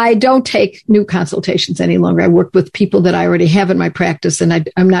 I don't take new consultations any longer. I work with people that I already have in my practice, and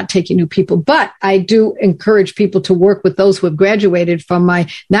I'm not taking new people. But I do encourage people to work with those who have graduated from my,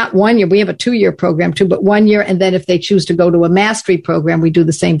 not 1 year, we have a 2-year program too, but 1 year. And then if they choose to go to a mastery program, we do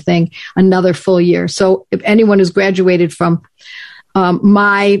the same thing, another full year. So if anyone who's graduated from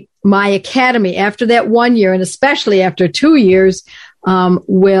my academy after that 1 year, and especially after 2 years,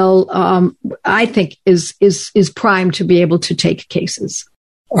 I think is primed to be able to take cases.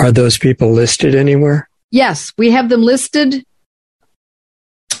 Are those people listed anywhere? Yes, we have them listed.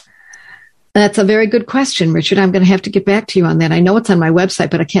 That's a very good question, Richard. I'm going to have to get back to you on that. I know it's on my website,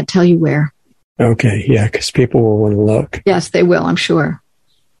 but I can't tell you where. Okay, yeah, because people will want to look. Yes, they will, I'm sure.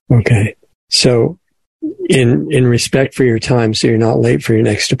 Okay, so in respect for your time, so you're not late for your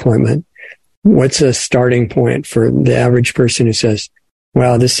next appointment, what's a starting point for the average person who says,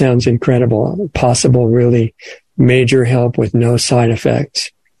 wow, this sounds incredible, possible really major help with no side effects?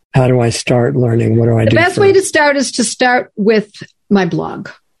 How do I start learning? What do I do? The best way to start is to start with my blog,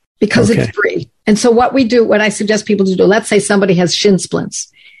 because it's free. And so what I suggest people to do, let's say somebody has shin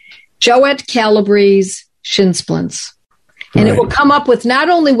splints. Joette Calabrese shin splints. And It will come up with not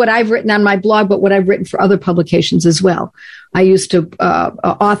only what I've written on my blog, but what I've written for other publications as well. I used to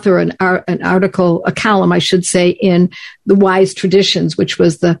author an article, a column, I should say, in The Wise Traditions, which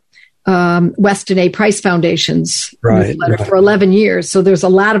was the Weston A. Price Foundation's newsletter for 11 years. So there's a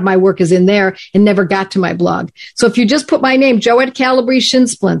lot of my work is in there and never got to my blog. So if you just put my name, Joette Calabrese shin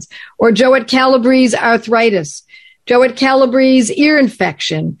splints, or Joette Calabrese arthritis, Joette Calabrese ear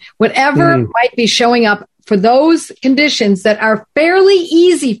infection, whatever might be showing up for those conditions that are fairly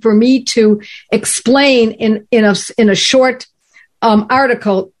easy for me to explain in a short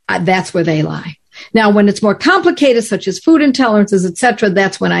article, that's where they lie. Now, when it's more complicated, such as food intolerances, et cetera,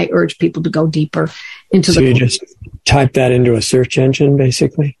 that's when I urge people to go deeper into So you just type that into a search engine,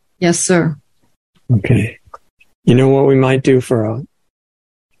 basically? Yes, sir. Okay. You know what we might do for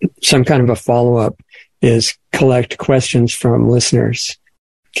some kind of a follow-up is collect questions from listeners,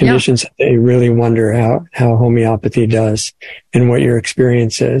 conditions that they really wonder how homeopathy does and what your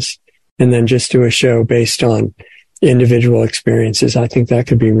experience is, and then just do a show based on individual experiences. I think that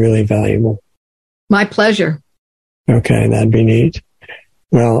could be really valuable. My pleasure. Okay, that'd be neat.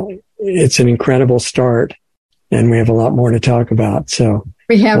 Well, it's an incredible start, and we have a lot more to talk about. So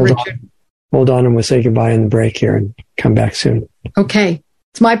we have, Richard. Hold on, and we'll say goodbye in the break here and come back soon. Okay.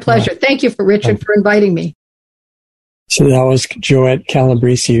 It's my pleasure. Thank you, Richard, for inviting me. So that was Joette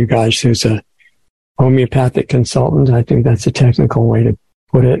Calabrese, you guys, who's a homeopathic consultant. I think that's a technical way to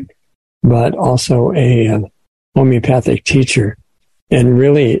put it, but also a homeopathic teacher, and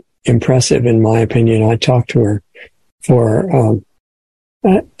really impressive in my opinion. I talked to her for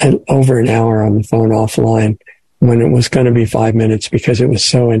over an hour on the phone offline when it was going to be 5 minutes because it was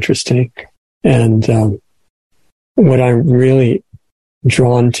so interesting. And what I'm really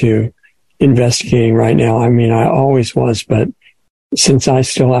drawn to investigating right now, I mean, I always was, but since I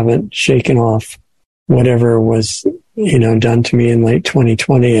still haven't shaken off whatever was, done to me in late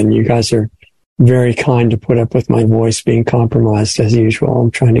 2020, and you guys are very kind to put up with my voice being compromised as usual.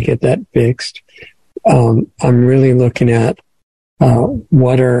 I'm trying to get that fixed. I'm really looking at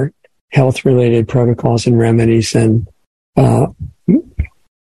what are health-related protocols and remedies and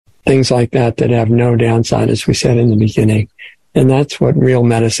things like that have no downside, as we said in the beginning. And that's what real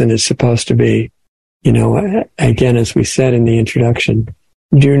medicine is supposed to be. Again, as we said in the introduction,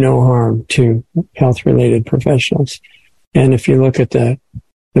 do no harm to health-related professionals. And if you look at the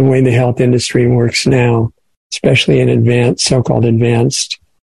way the health industry works now, especially in so-called advanced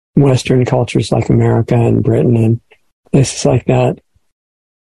Western cultures like America and Britain and places like that,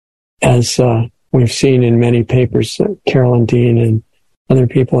 as we've seen in many papers that Carolyn Dean and other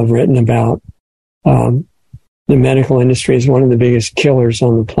people have written about, the medical industry is one of the biggest killers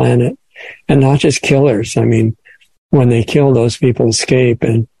on the planet. And not just killers. I mean, when they kill, those people escape,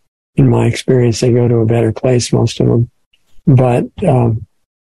 and in my experience, they go to a better place, most of them. But the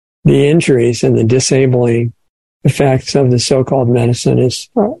injuries and the disabling effects of the so-called medicine is,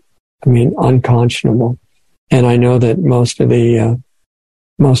 unconscionable. And I know that most of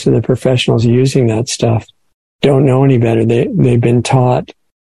the professionals using that stuff don't know any better. They've been taught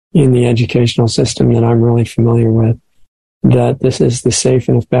in the educational system that I'm really familiar with that this is the safe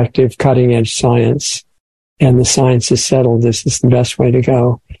and effective cutting-edge science, and the science is settled. This is the best way to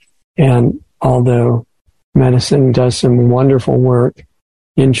go. And although medicine does some wonderful work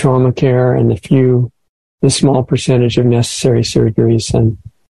in trauma care and the small percentage of necessary surgeries and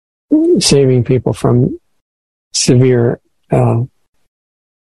saving people from severe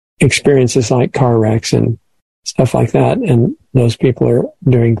experiences like car wrecks and stuff like that, and those people are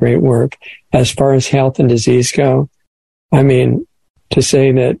doing great work. As far as health and disease go, to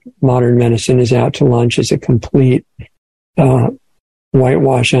say that modern medicine is out to lunch is a complete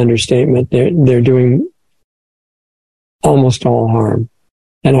whitewash understatement. They're doing almost all harm.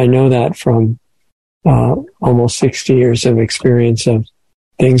 And I know that from almost 60 years of experience of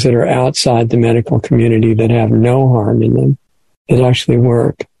things that are outside the medical community that have no harm in them, that actually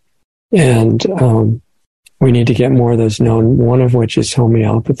work. And we need to get more of those known, one of which is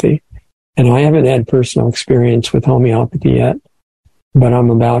homeopathy. And I haven't had personal experience with homeopathy yet, but I'm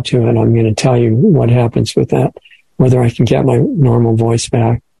about to, and I'm going to tell you what happens with that, whether I can get my normal voice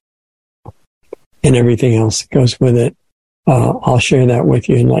back and everything else that goes with it. I'll share that with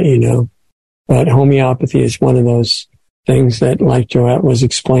you and let you know. But homeopathy is one of those things that, like Joette was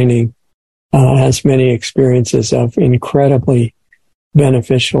explaining, has many experiences of incredibly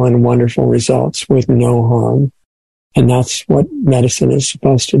beneficial and wonderful results with no harm. And that's what medicine is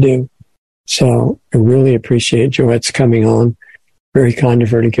supposed to do. So I really appreciate Joette's coming on. Very kind of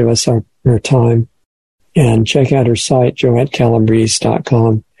her to give us her time. And check out her site,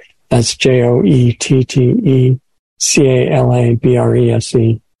 JoetteCalabrese.com. That's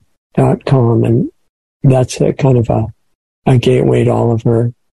JoetteCalabrese.com. And that's a kind of a gateway to all of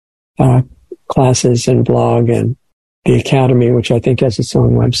her classes and blog and the Academy, which I think has its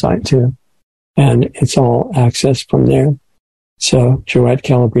own website too. And it's all accessed from there. So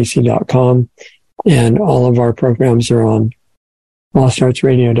JoetteCalabrese.com. And all of our programs are on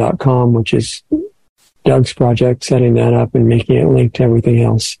LostArtsRadio.com, which is Doug's project, setting that up and making it link to everything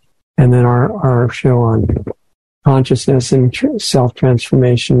else. And then our show on consciousness and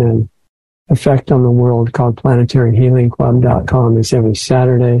self-transformation and effect on the world called PlanetaryHealingClub.com is every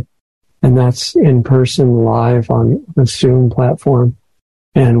Saturday. And that's in person live on the Zoom platform.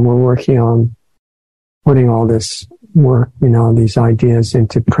 And we're working on putting all this work, these ideas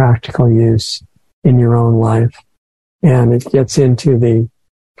into practical use in your own life. And it gets into the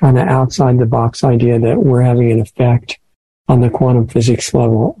kind of outside the box idea that we're having an effect on the quantum physics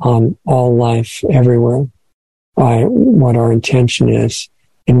level on all life everywhere by what our intention is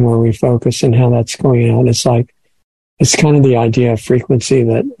and where we focus and how that's going on. It's kind of the idea of frequency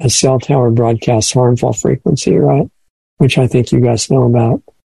that a cell tower broadcasts harmful frequency, right? Which I think you guys know about.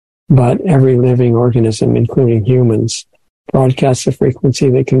 But every living organism, including humans, broadcasts a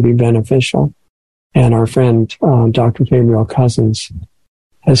frequency that can be beneficial. And our friend, Dr. Gabriel Cousins,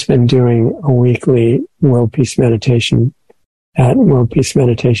 has been doing a weekly world peace meditation at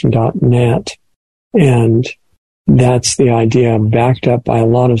worldpeacemeditation.net. And that's the idea, backed up by a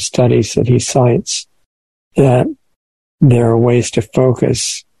lot of studies that he cites, that there are ways to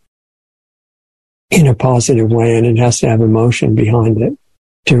focus in a positive way, and it has to have emotion behind it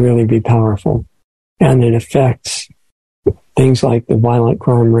to really be powerful. And it affects things like the violent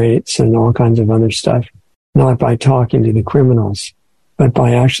crime rates and all kinds of other stuff, not by talking to the criminals, but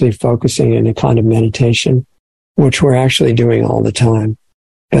by actually focusing in a kind of meditation, which we're actually doing all the time,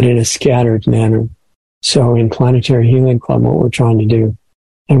 but in a scattered manner. So in Planetary Healing Club, what we're trying to do,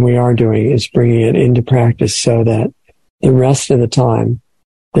 and we are doing, is bringing it into practice so that the rest of the time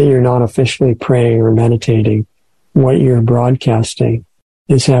that you're not officially praying or meditating, what you're broadcasting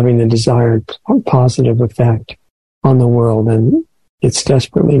is having the desired positive effect on the world, and it's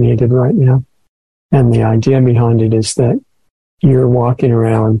desperately needed right now. And the idea behind it is that you're walking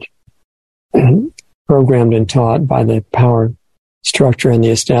around and programmed and taught by the power structure and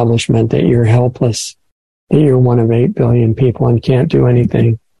the establishment that you're helpless, that you're one of 8 billion people and can't do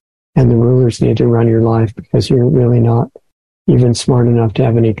anything, and the rulers need to run your life because you're really not even smart enough to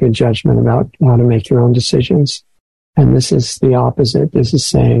have any good judgment about how to make your own decisions. And this is the opposite. This is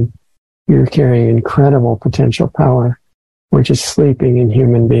saying you're carrying incredible potential power, which is sleeping in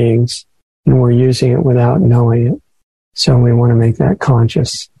human beings, and we're using it without knowing it. So we want to make that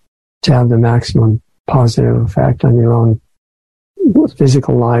conscious to have the maximum positive effect on your own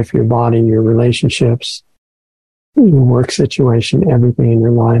physical life, your body, your relationships, your work situation, everything in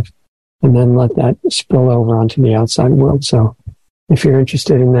your life, and then let that spill over onto the outside world. So if you're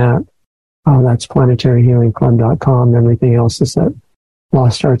interested in that, that's PlanetaryHealingClub.com. Everything else is at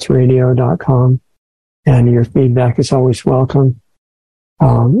LostArtsRadio.com. And your feedback is always welcome.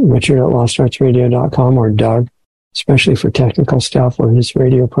 Richard at LostArtsRadio.com, or Doug, especially for technical stuff, or his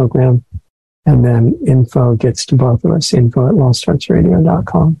radio program. And then info gets to both of us, info at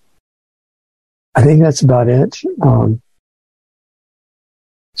LostArtsRadio.com. I think that's about it. You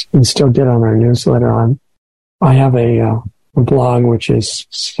can still get on our newsletter. I have a blog which is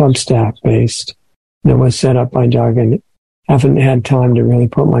Substack based that was set up by Doug, and haven't had time to really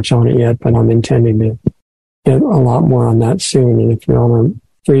put much on it yet, but I'm intending to get a lot more on that soon. And if you're on a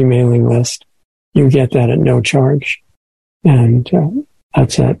free mailing list, you get that at no charge. And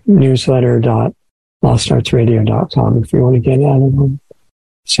that's at newsletter.lostartsradio.com if you want to get out of them.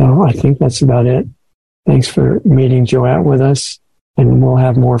 So I think that's about it. Thanks for meeting Joette with us, and we'll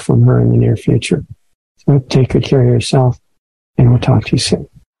have more from her in the near future. So take good care of yourself, and we'll talk to you soon.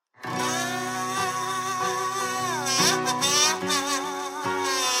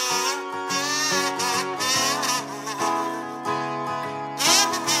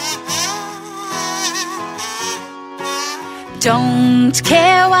 Don't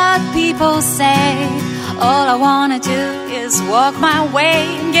care what people say. All I wanna do is walk my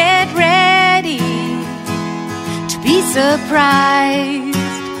way and get ready to be surprised.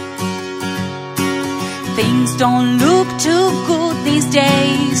 Things don't look too good these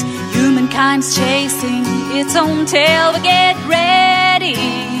days. Humankind's chasing its own tail. But get ready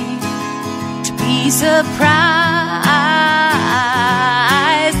to be surprised.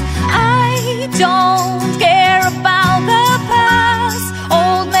 I don't care about the past,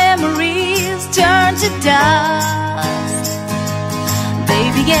 old memories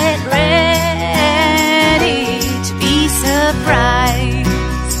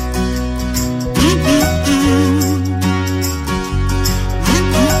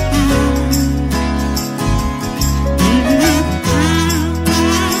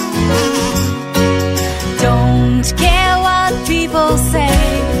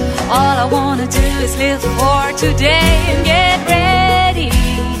is live for today and get ready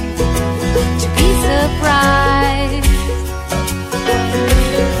to be surprised.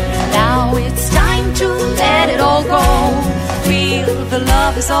 Now it's time to let it all go. Feel the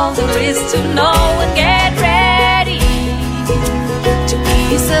love is all there is to know and get ready to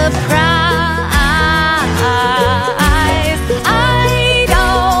be surprised. I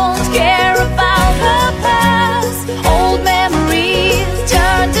don't care about the past. Old memories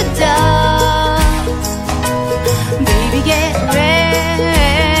turn to dust. Baby, get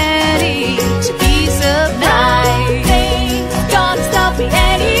ready to be surprised. Nothing's gonna stop me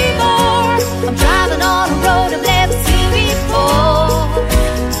anymore. I'm driving on a road I've never seen before.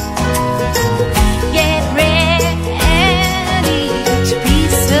 Get ready to be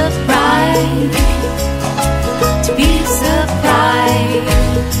surprised. To be surprised.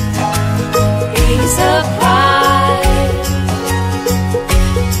 Be surprised.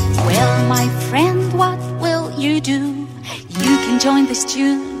 Well, my friend, what will you do? You can join this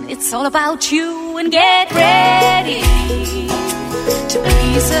tune. It's all about you and get ready to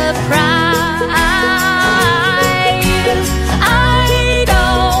be surprised. I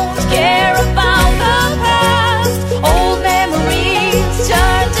don't care about the past. Old memories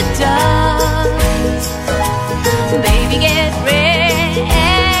turn to dust. Baby, get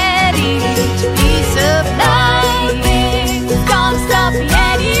ready to be surprised. Nothing's gonna stop me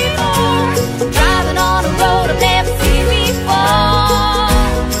anymore. I'm driving on a road I've never seen before.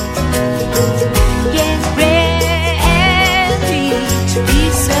 Get ready to be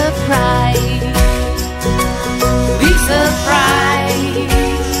surprised. Be surprised.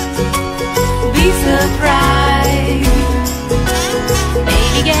 Be surprised.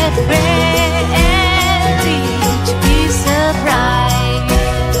 Baby, get ready to be surprised.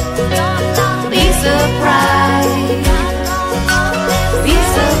 Be surprised. Be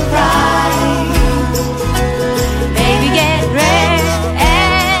surprised. Baby, get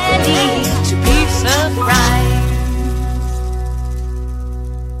ready to be surprised.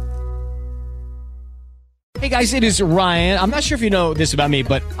 Hey guys, it is Ryan. I'm not sure if you know this about me,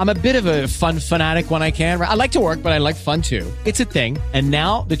 but I'm a bit of a fun fanatic when I can. I like to work, but I like fun too. It's a thing. And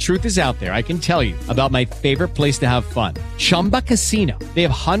now the truth is out there. I can tell you about my favorite place to have fun. Chumba Casino. They have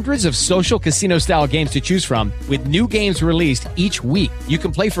hundreds of social casino style games to choose from with new games released each week. You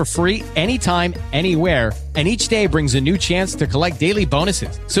can play for free anytime, anywhere. And each day brings a new chance to collect daily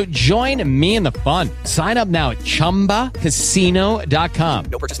bonuses. So join me in the fun. Sign up now at ChumbaCasino.com.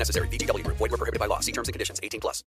 No purchase necessary. VGW Group. Void where prohibited by law. See terms and conditions. 18+.